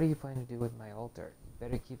 And what are you planning to do with my altar? You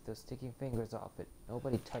better keep those sticking fingers off it.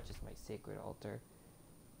 Nobody touches my sacred altar.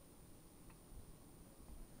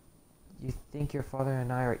 You think your father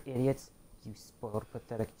and I are idiots? You spoiled,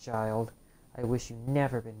 pathetic child. I wish you'd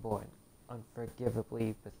never been born.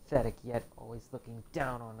 Unforgivably pathetic, yet always looking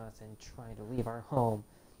down on us and trying to leave our home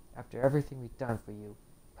after everything we've done for you.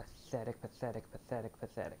 Pathetic, pathetic, pathetic,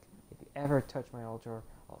 pathetic. If you ever touch my altar,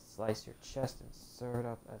 I'll slice your chest and serve it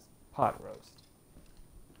up as pot roast.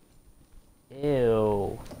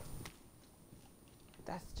 Ew.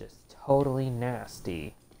 That's just totally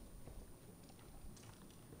nasty.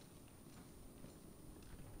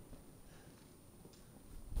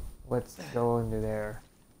 Let's go into there.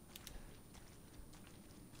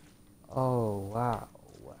 Oh, wow.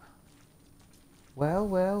 Well,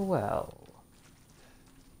 well, well.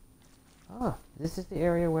 Ah, this is the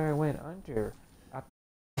area where I went under. Up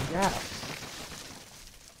yeah.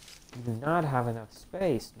 You do not have enough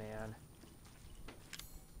space, man.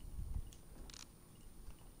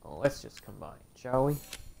 Oh, let's just combine, shall we?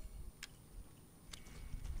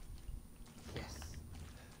 Yes.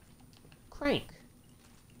 Crank.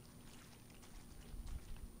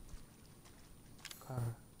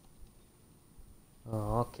 Car.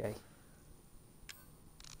 Oh, okay.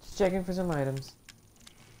 Just checking for some items.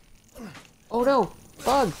 Oh no!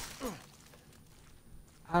 Bugs!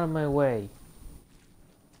 Out of my way.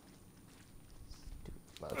 Stupid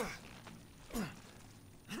bugs.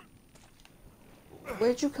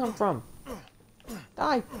 Where'd you come from?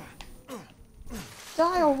 Die!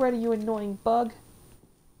 Die already, you annoying bug!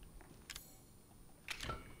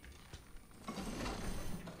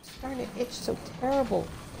 It's starting to itch so terrible.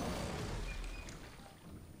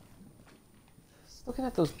 Just looking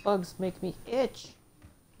at those bugs make me itch.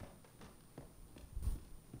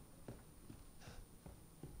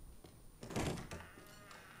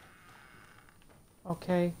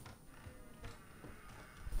 Okay.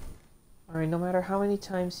 Alright, no matter how many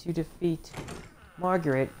times you defeat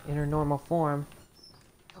Marguerite in her normal form...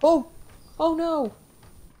 Oh! Oh no!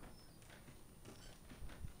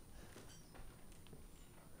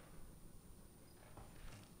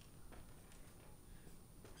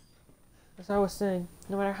 As I was saying,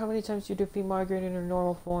 no matter how many times you defeat Marguerite in her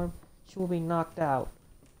normal form, she will be knocked out.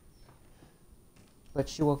 But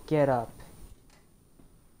she will get up.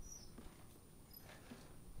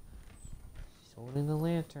 She's holding the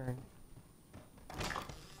lantern.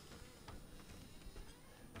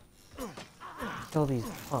 Kill these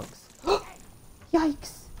punks.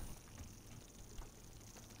 Yikes!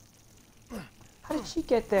 How did she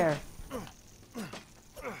get there?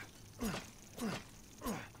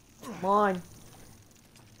 Come on.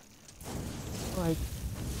 Like,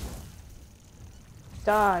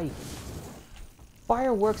 die.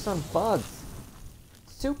 Fire works on bugs.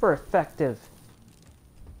 Super effective.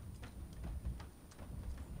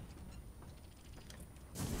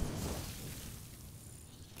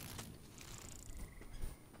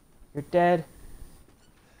 You're dead.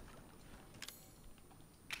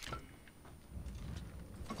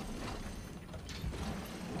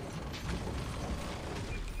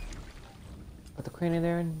 Put the crane in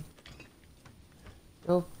there and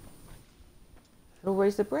it'll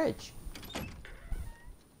raise the bridge.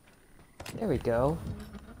 There we go.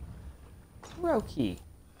 Row key.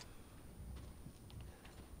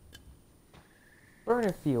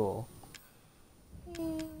 Burner fuel.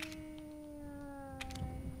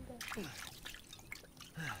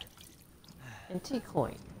 And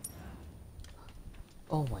T-coin.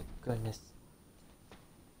 Oh my goodness.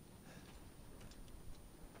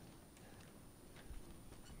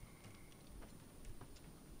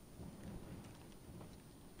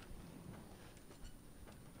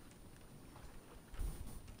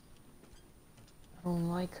 I don't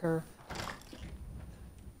like her.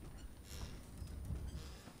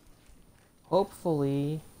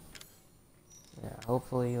 Hopefully. Yeah,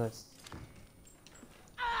 hopefully let's...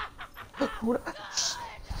 What?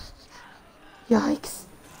 Yikes!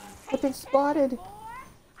 I've been spotted!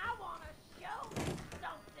 I wanna show you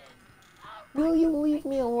something. Will you leave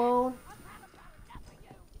me alone?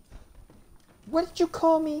 What did you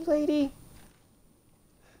call me, lady?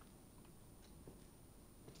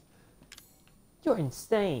 You're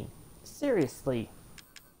insane. Seriously.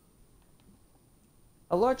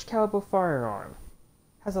 A large caliber firearm.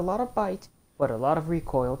 Has a lot of bite, but a lot of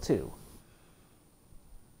recoil too.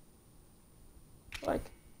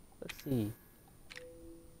 Like, let's see.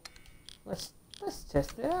 Let's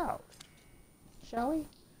test it out. Shall we?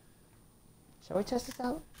 Shall we test this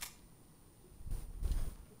out?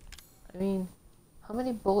 I mean, how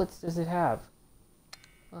many bullets does it have?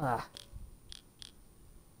 Ah.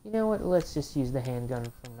 You know what? Let's just use the handgun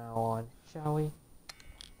from now on, shall we?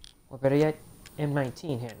 Or better yet,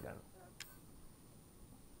 M19 handgun.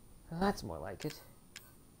 Well, that's more like it.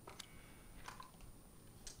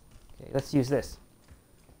 Okay, let's use this.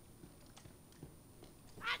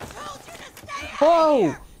 I told you to stay out Whoa!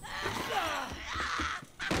 here.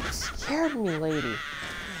 You scared me, lady.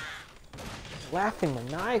 Laughing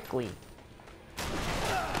maniacally.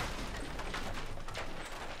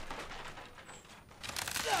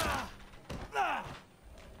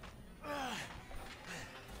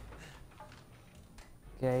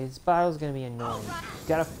 Okay, this battle's gonna be annoying.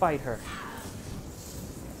 Gotta fight her.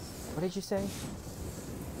 What did you say?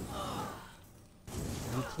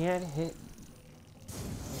 You can't hit.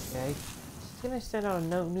 Okay. She's gonna send out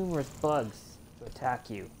numerous bugs to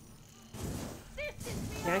attack you.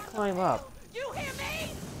 Can't climb up. You hear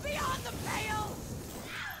me? Beyond the pale.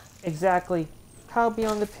 Exactly. How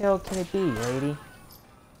beyond the pale can it be, lady?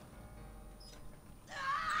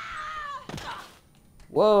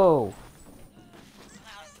 Whoa!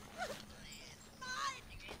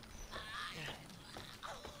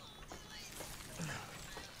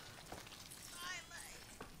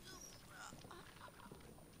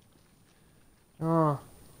 Oh.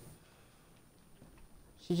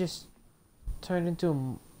 She just turned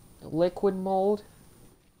into a liquid mold?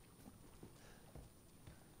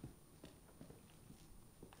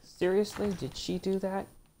 Seriously? Did she do that?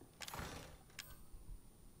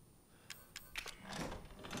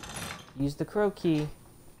 Use the crow key.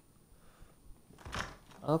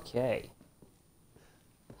 Okay.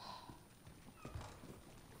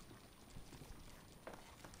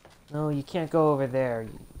 No, you can't go over there.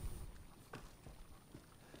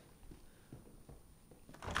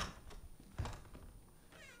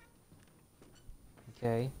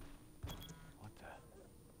 Okay. What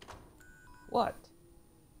the? What?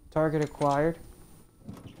 Target acquired.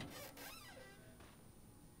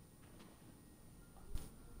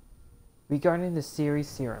 Regarding the series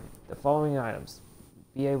serum, the following items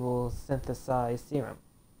be able to synthesize serum.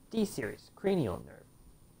 D series, cranial nerve.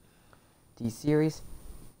 D series,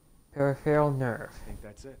 peripheral nerve. I think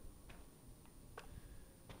that's it.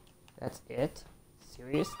 That's it?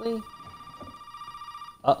 Seriously?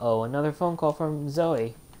 Uh-oh, another phone call from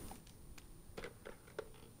Zoe.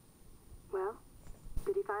 Well,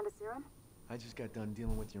 did he find a serum? I just got done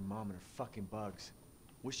dealing with your mom and her fucking bugs.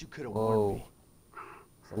 Wish you could have Whoa. warned me.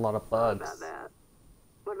 It's a lot of Sorry bugs. about that.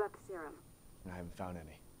 What about the serum? I haven't found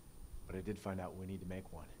any. But I did find out we need to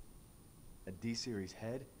make one. A D-series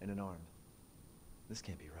head and an arm. This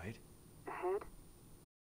can't be right. A head?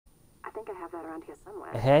 I think I have that around here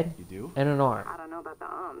somewhere. A head You do? and an arm. I don't know about the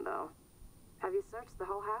arm, though. Have you searched the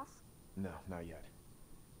whole house? No, not yet.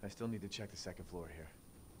 I still need to check the second floor here.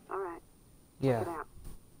 All right. Yeah. Check it out.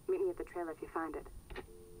 Meet me at the trailer if you find it.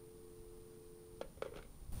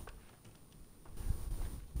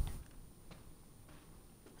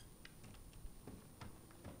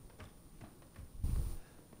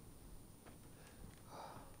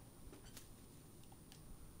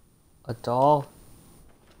 A doll.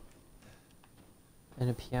 And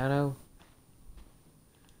a piano.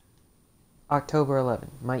 October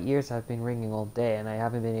 11. My ears have been ringing all day and I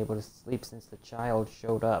haven't been able to sleep since the child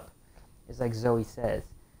showed up. It's like Zoe says.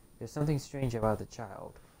 There's something strange about the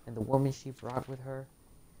child and the woman she brought with her.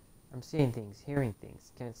 I'm seeing things, hearing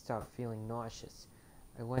things, can't stop feeling nauseous.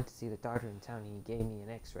 I went to see the doctor in town and he gave me an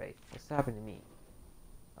x-ray. What's happened to me?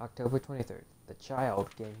 October 23rd. The child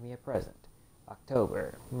gave me a present.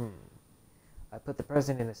 October. I put the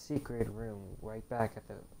present in a secret room right back at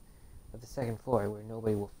the second floor where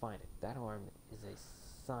nobody will find it. That arm is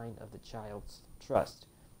a sign of the child's trust.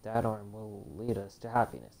 That arm will lead us to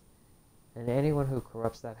happiness. And anyone who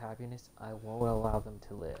corrupts that happiness, I won't allow them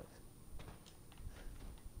to live.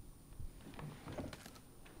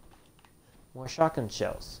 More shotgun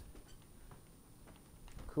shells.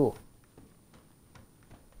 Cool.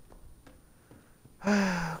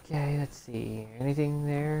 Okay, let's see. Anything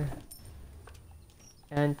there?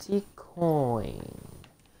 Antique coin.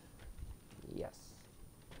 Yes.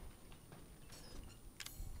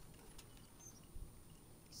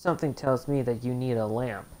 Something tells me that you need a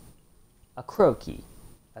lamp. A crow key.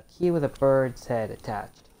 A key with a bird's head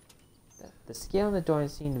attached. The scale and the door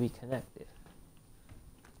seem to be connected.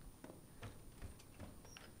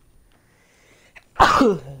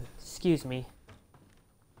 Excuse me.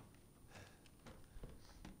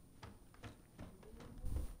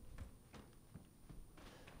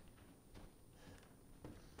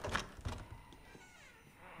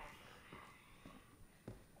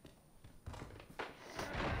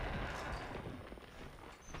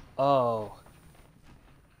 Oh.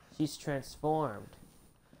 She's transformed.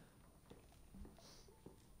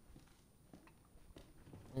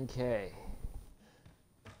 Okay.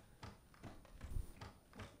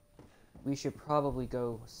 We should probably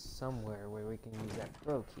go somewhere where we can use that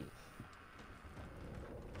crow key.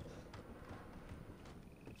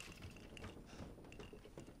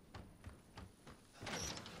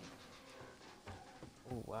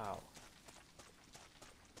 Oh, wow.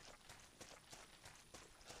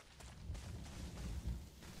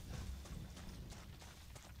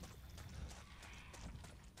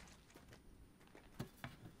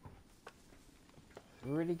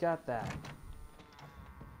 We already got that.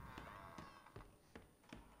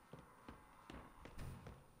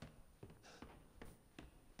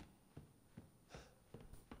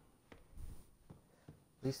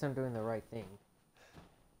 At least I'm doing the right thing.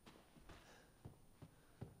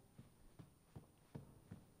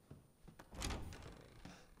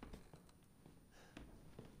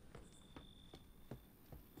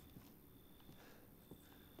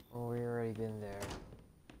 Oh, we already been there.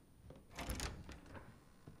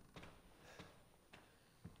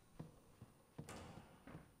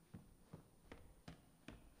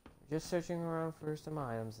 Just searching around for some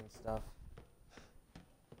items and stuff.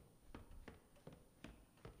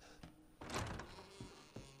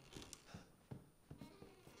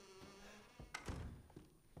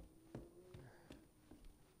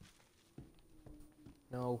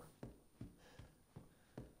 No.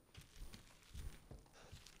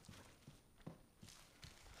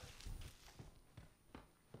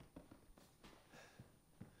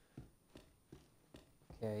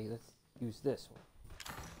 Okay, let's use this one.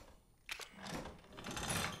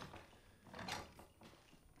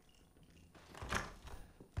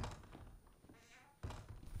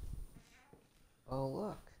 Oh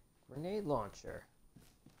look, grenade launcher.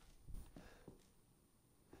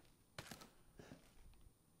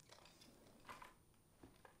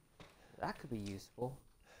 That could be useful.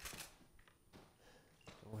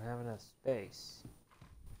 Don't have enough space.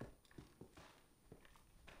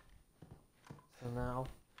 So now,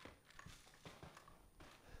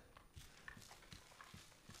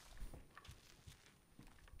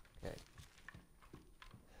 okay.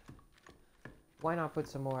 Why not put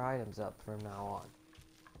some more items up from now on?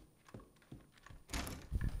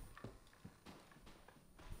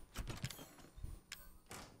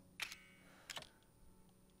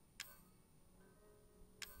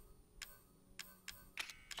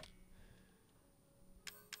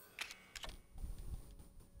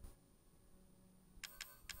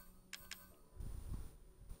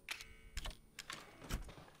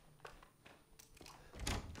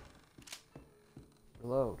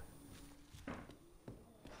 Reload.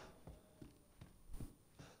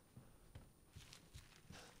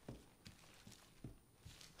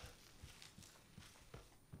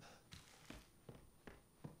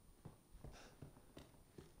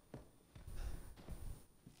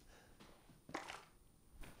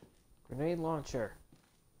 Grenade launcher.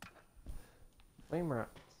 Flame rounds.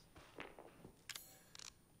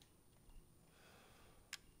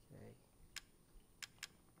 Okay.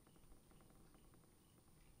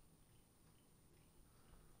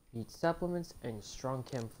 Need supplements and strong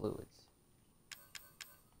chem fluids.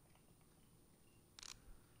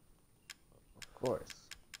 Of course.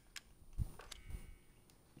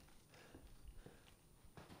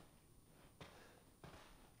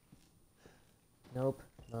 Nope,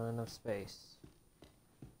 not enough space.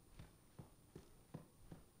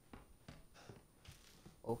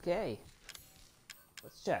 Okay.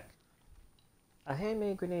 Let's check. A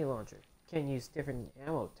handmade grenade launcher can use different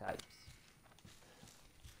ammo types.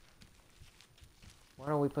 Why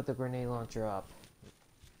don't we put the grenade launcher up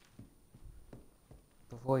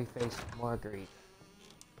before we face Marguerite?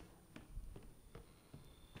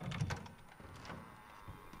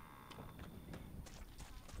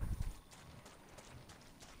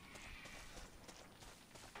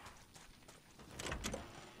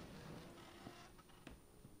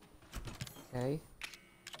 Okay.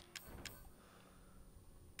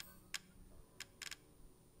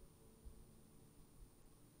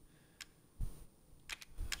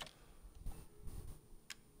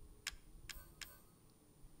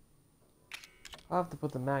 I'll have to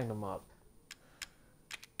put the Magnum up.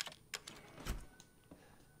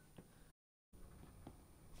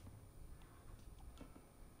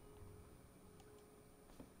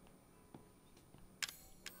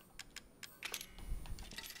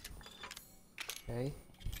 Okay.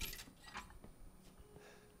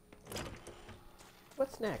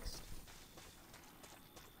 What's next?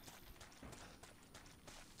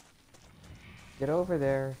 Get over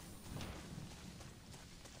there.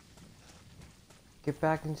 Get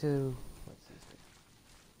back into... What's this?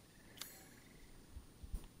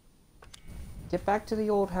 Get back to the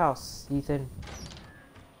old house, Ethan.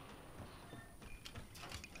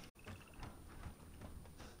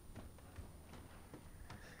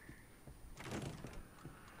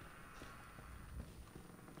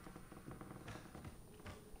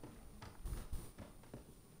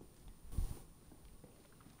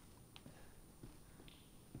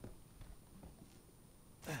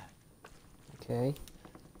 Okay.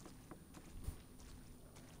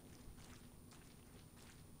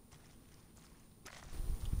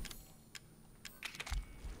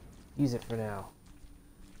 Use it for now.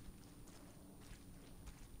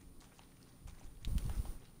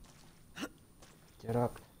 Get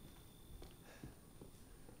up.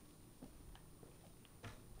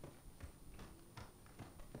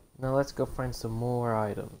 Now let's go find some more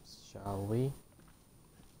items, shall we?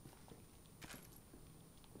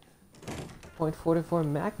 .44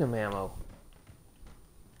 Magnum ammo.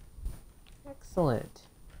 Excellent.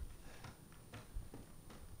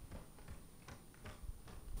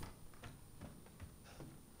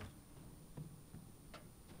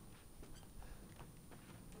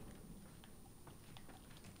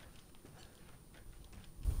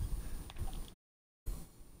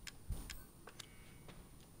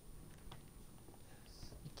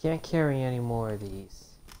 Can't carry any more of these.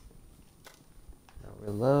 Now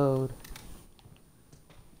reload.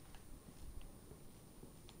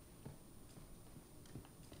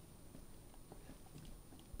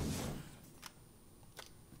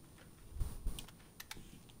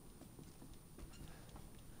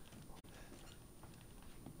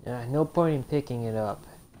 No point in picking it up.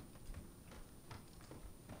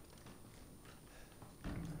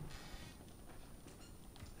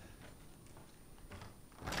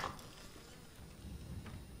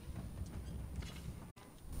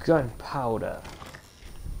 Gunpowder.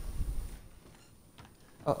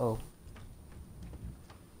 Uh-oh.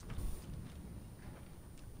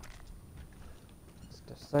 It's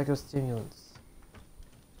the psychostimulants.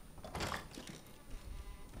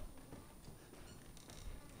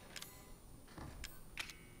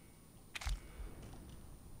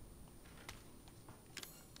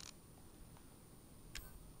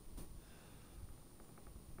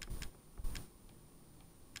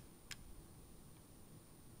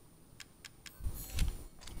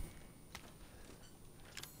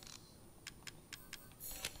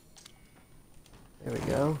 There we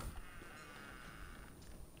go.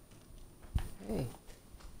 Hey.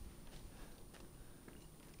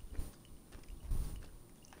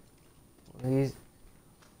 One of these.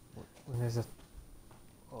 When there's a.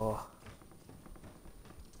 Oh.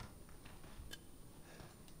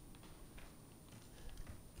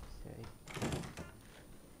 Okay.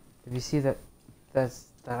 If you see that, that's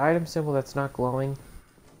the item symbol that's not glowing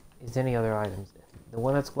is any other items. The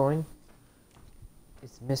one that's glowing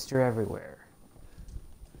is Mr. Everywhere.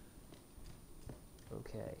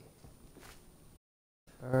 Okay.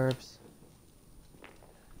 Herbs.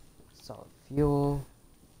 Solid fuel.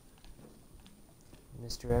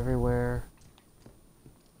 Mr. Everywhere.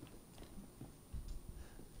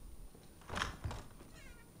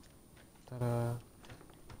 Ta-da.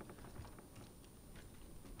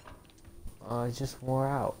 It just wore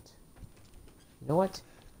out. You know what?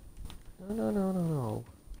 No.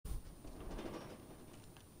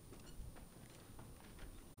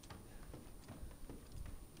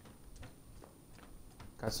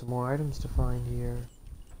 Got some more items to find here.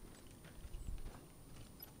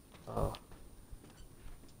 Oh.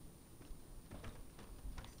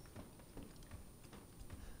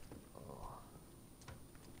 Oh.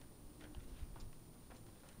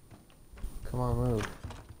 Come on, move.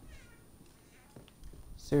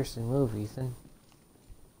 Seriously, move, Ethan.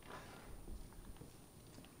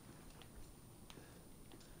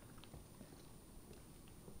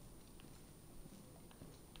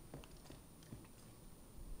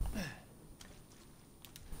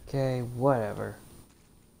 Okay, whatever.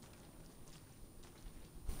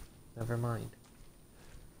 Never mind.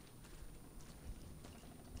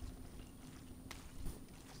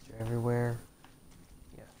 They're everywhere.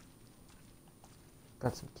 Yeah.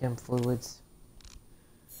 Got some chem fluids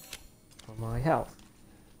for my health.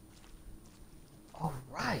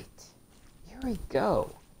 Alright. Here we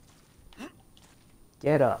go.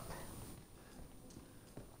 Get up.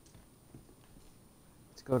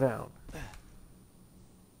 Let's go down.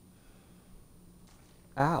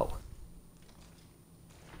 Ow.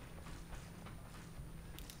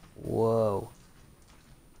 Whoa.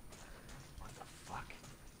 What the fuck?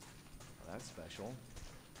 Well, that's special.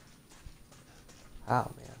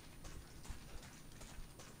 Ow, man.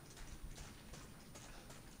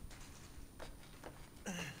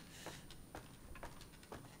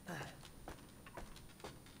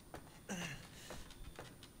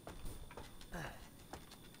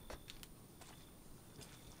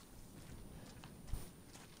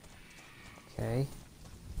 Okay.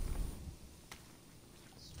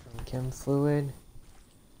 Some chem fluid.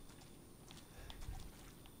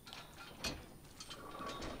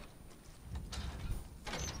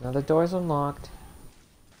 Now the door's unlocked.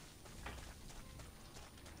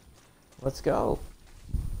 Let's go.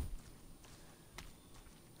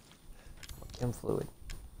 Chem fluid.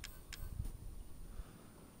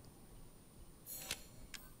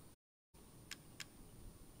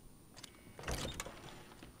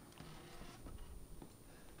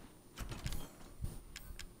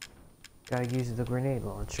 Gotta use the grenade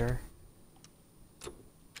launcher.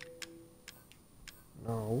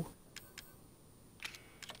 No.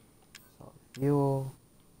 Solid fuel.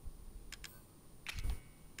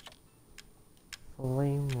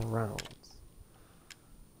 Flame rounds.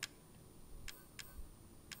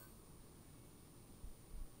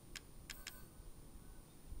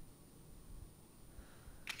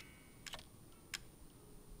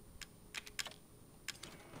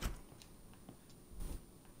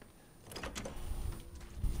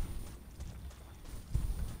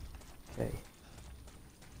 Okay.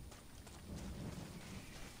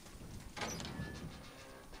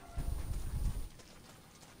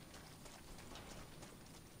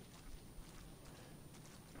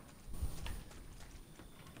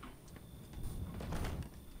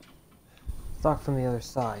 Locked from the other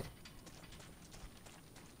side.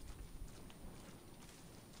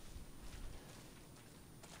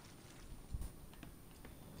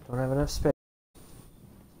 Don't have enough space.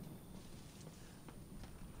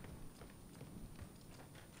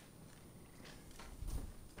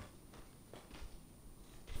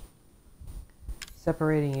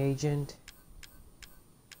 Separating agent.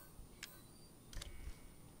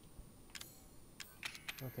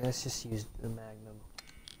 Okay, let's just use the Magnum.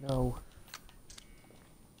 No.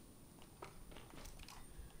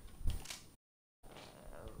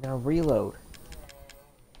 Now reload.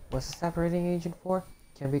 What's the separating agent for?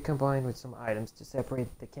 Can be combined with some items to separate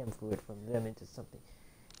the chem fluid from them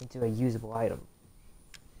into a usable item.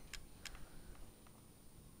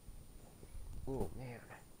 Oh man.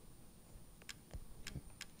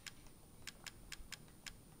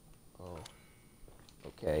 Oh.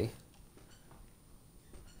 Okay.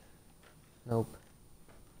 Nope.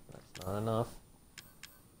 That's not enough.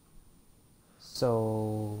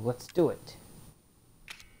 So let's do it.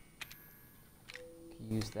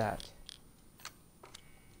 Use that.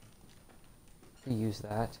 Use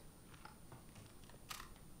that.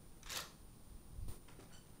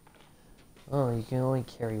 Oh, you can only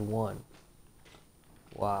carry one.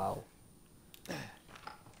 Wow.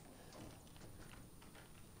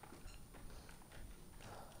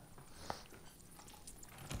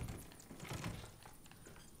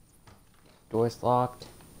 Door's locked.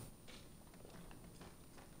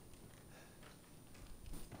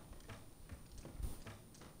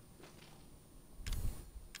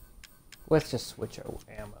 Let's just switch our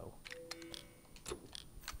ammo.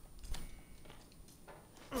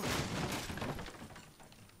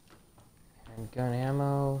 Handgun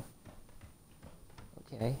ammo.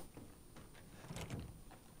 Okay.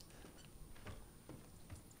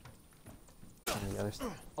 And the other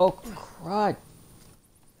stuff. Oh, crud!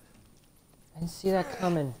 I didn't see that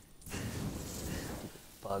coming.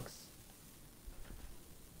 Bugs.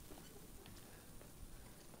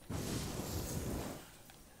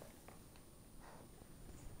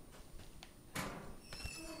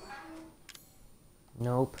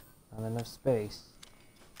 Nope, not enough space.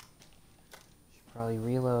 Should probably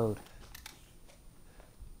reload.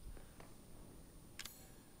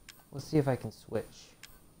 Let's see if I can switch.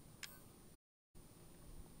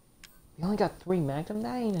 We only got 3 Magnum,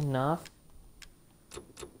 that ain't enough.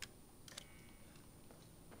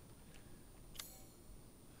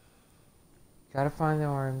 Gotta find the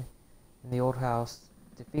arm in the old house.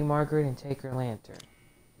 Defeat Marguerite and take her lantern.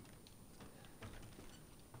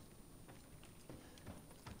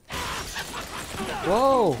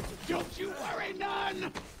 Whoa! Don't you worry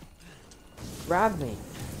none! Grab me.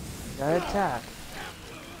 Gotta attack.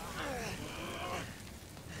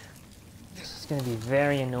 This is gonna be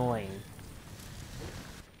very annoying.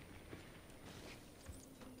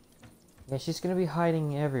 Yeah, she's gonna be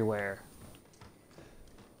hiding everywhere.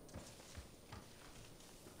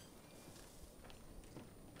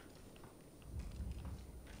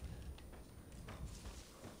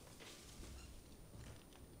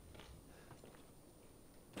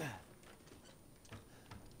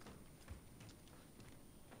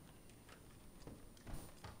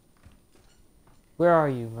 Where are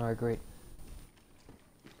you, Marguerite?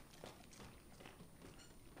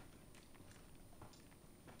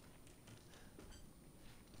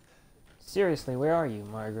 Seriously, where are you,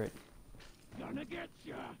 Marguerite? Gonna get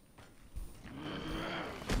ya!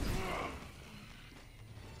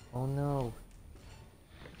 Oh no.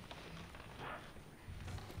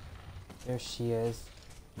 There she is.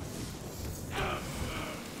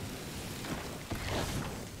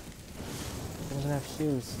 She doesn't have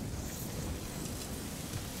shoes.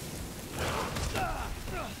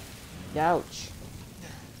 Ouch!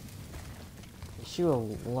 She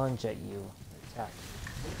will lunge at you. Attack.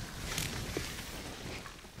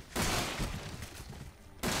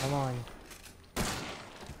 Come on.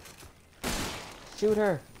 Shoot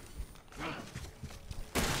her!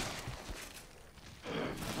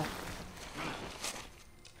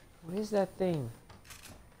 What is that thing?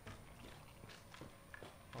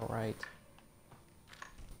 Alright.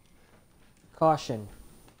 Caution.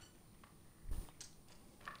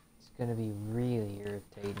 It's gonna be really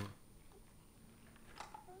irritating.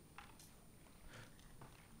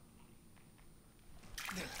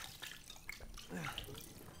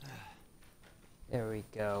 There we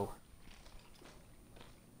go.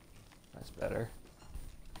 That's better.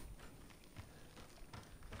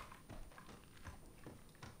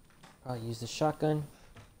 Probably use the shotgun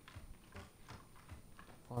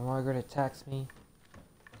before Margaret attacks me.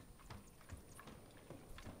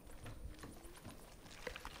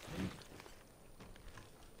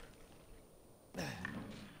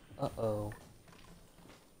 Uh-oh.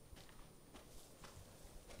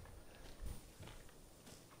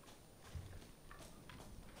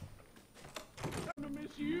 Gonna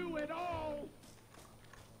miss you at all!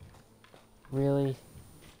 Really?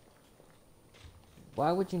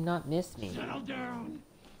 Why would you not miss me? Settle down!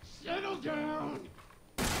 Settle down!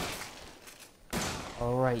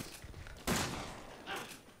 Alright.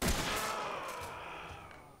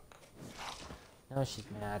 Now she's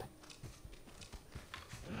mad.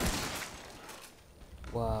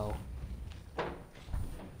 Whoa. How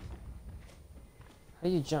do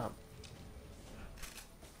you jump?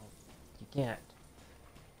 You can't.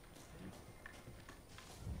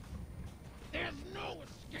 There's no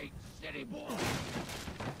escape, city boy!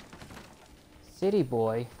 City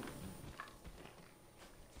boy?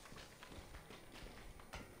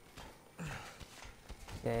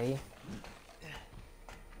 Okay.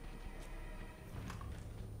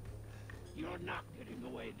 You're not getting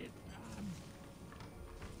away this time.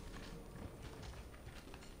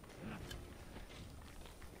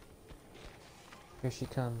 Here she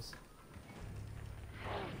comes.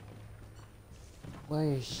 Where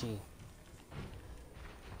is she?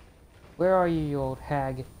 Where are you, you old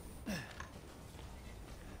hag?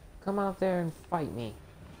 Come out there and fight me.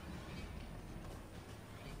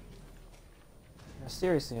 Now,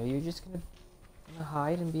 seriously, are you just gonna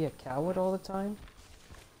hide and be a coward all the time?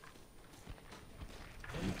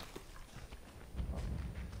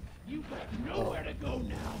 You got nowhere to go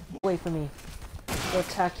now. Wait for me. She'll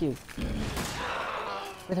attack you.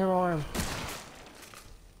 With her arm.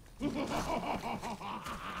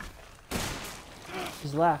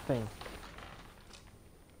 She's laughing.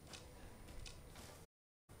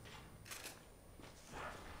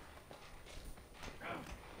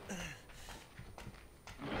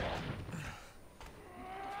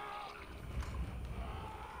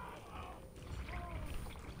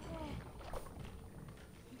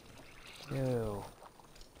 Ew.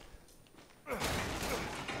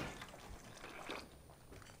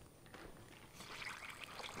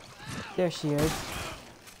 There she is.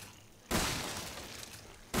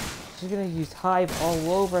 She's gonna use hive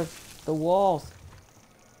all over the walls.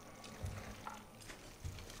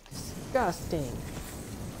 Disgusting.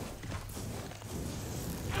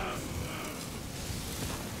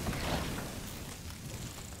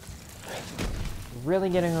 Really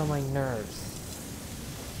getting on my nerves.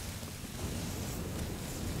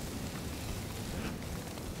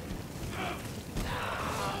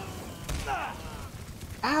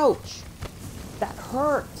 Ouch! That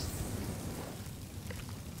hurt!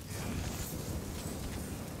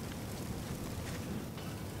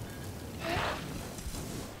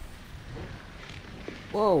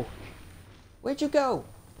 Whoa! Where'd you go?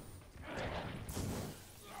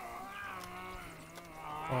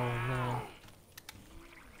 Oh no.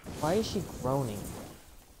 Why is she groaning?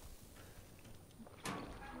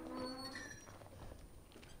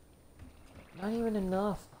 Not even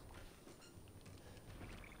enough.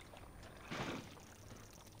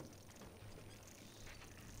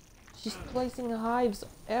 She's placing hives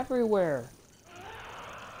everywhere.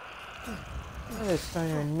 Now they're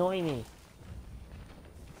starting to annoy me.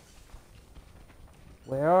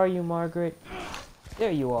 Where are you, Margaret? There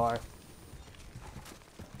you are.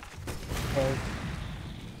 Okay.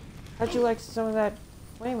 How'd you like some of that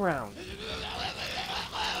flame round?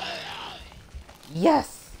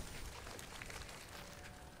 Yes!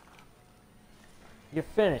 You're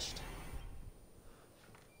finished.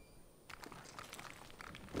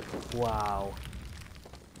 Wow.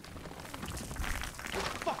 Just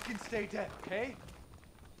fucking stay dead, okay?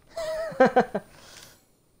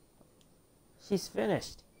 She's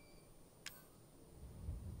finished.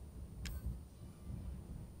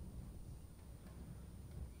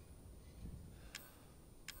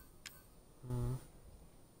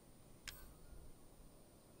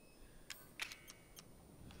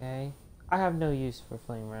 Okay. I have no use for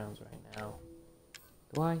flame rounds right now.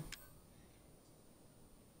 Do I?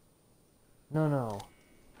 No.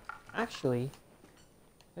 Actually,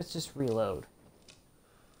 let's just reload.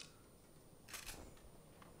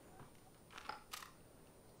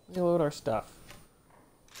 Reload our stuff.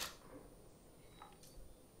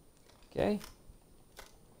 Okay.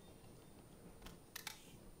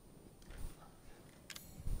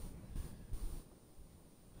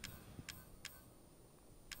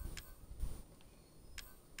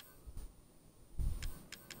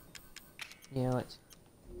 Yeah,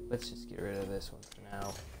 let's just get rid of this one for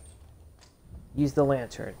now. Use the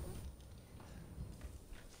lantern.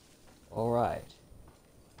 Alright.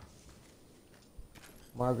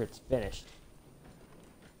 Margaret's finished.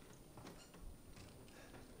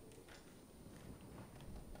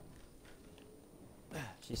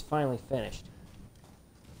 She's finally finished.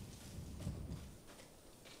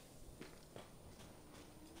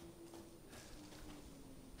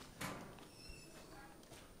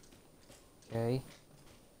 Okay.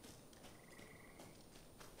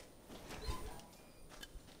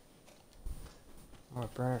 More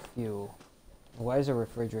burner fuel. Why is a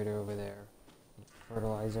refrigerator over there?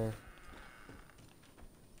 Fertilizer.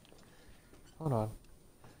 Hold on.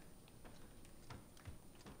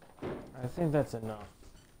 I think that's enough.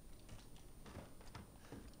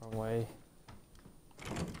 Wrong way.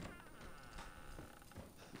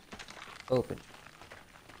 Open.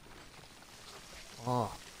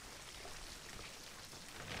 Oh.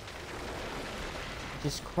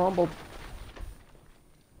 Just crumbled.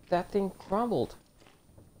 That thing crumbled.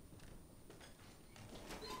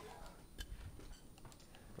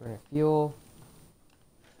 Burner fuel.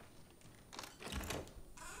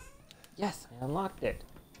 Yes, I unlocked it.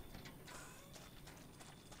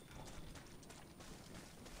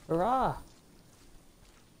 Hurrah!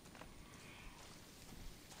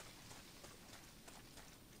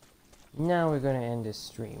 Now we're gonna end this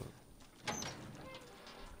stream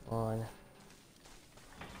on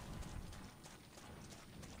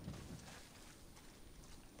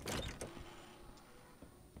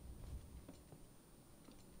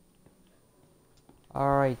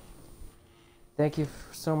Alright, thank you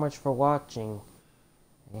so much for watching,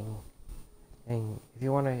 and if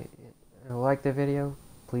you want to like the video,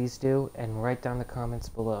 please do, and write down the comments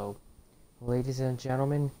below. Ladies and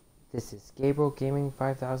gentlemen, this is Gabriel Gaming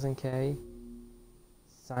 5000K,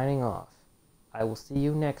 signing off. I will see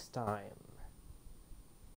you next time.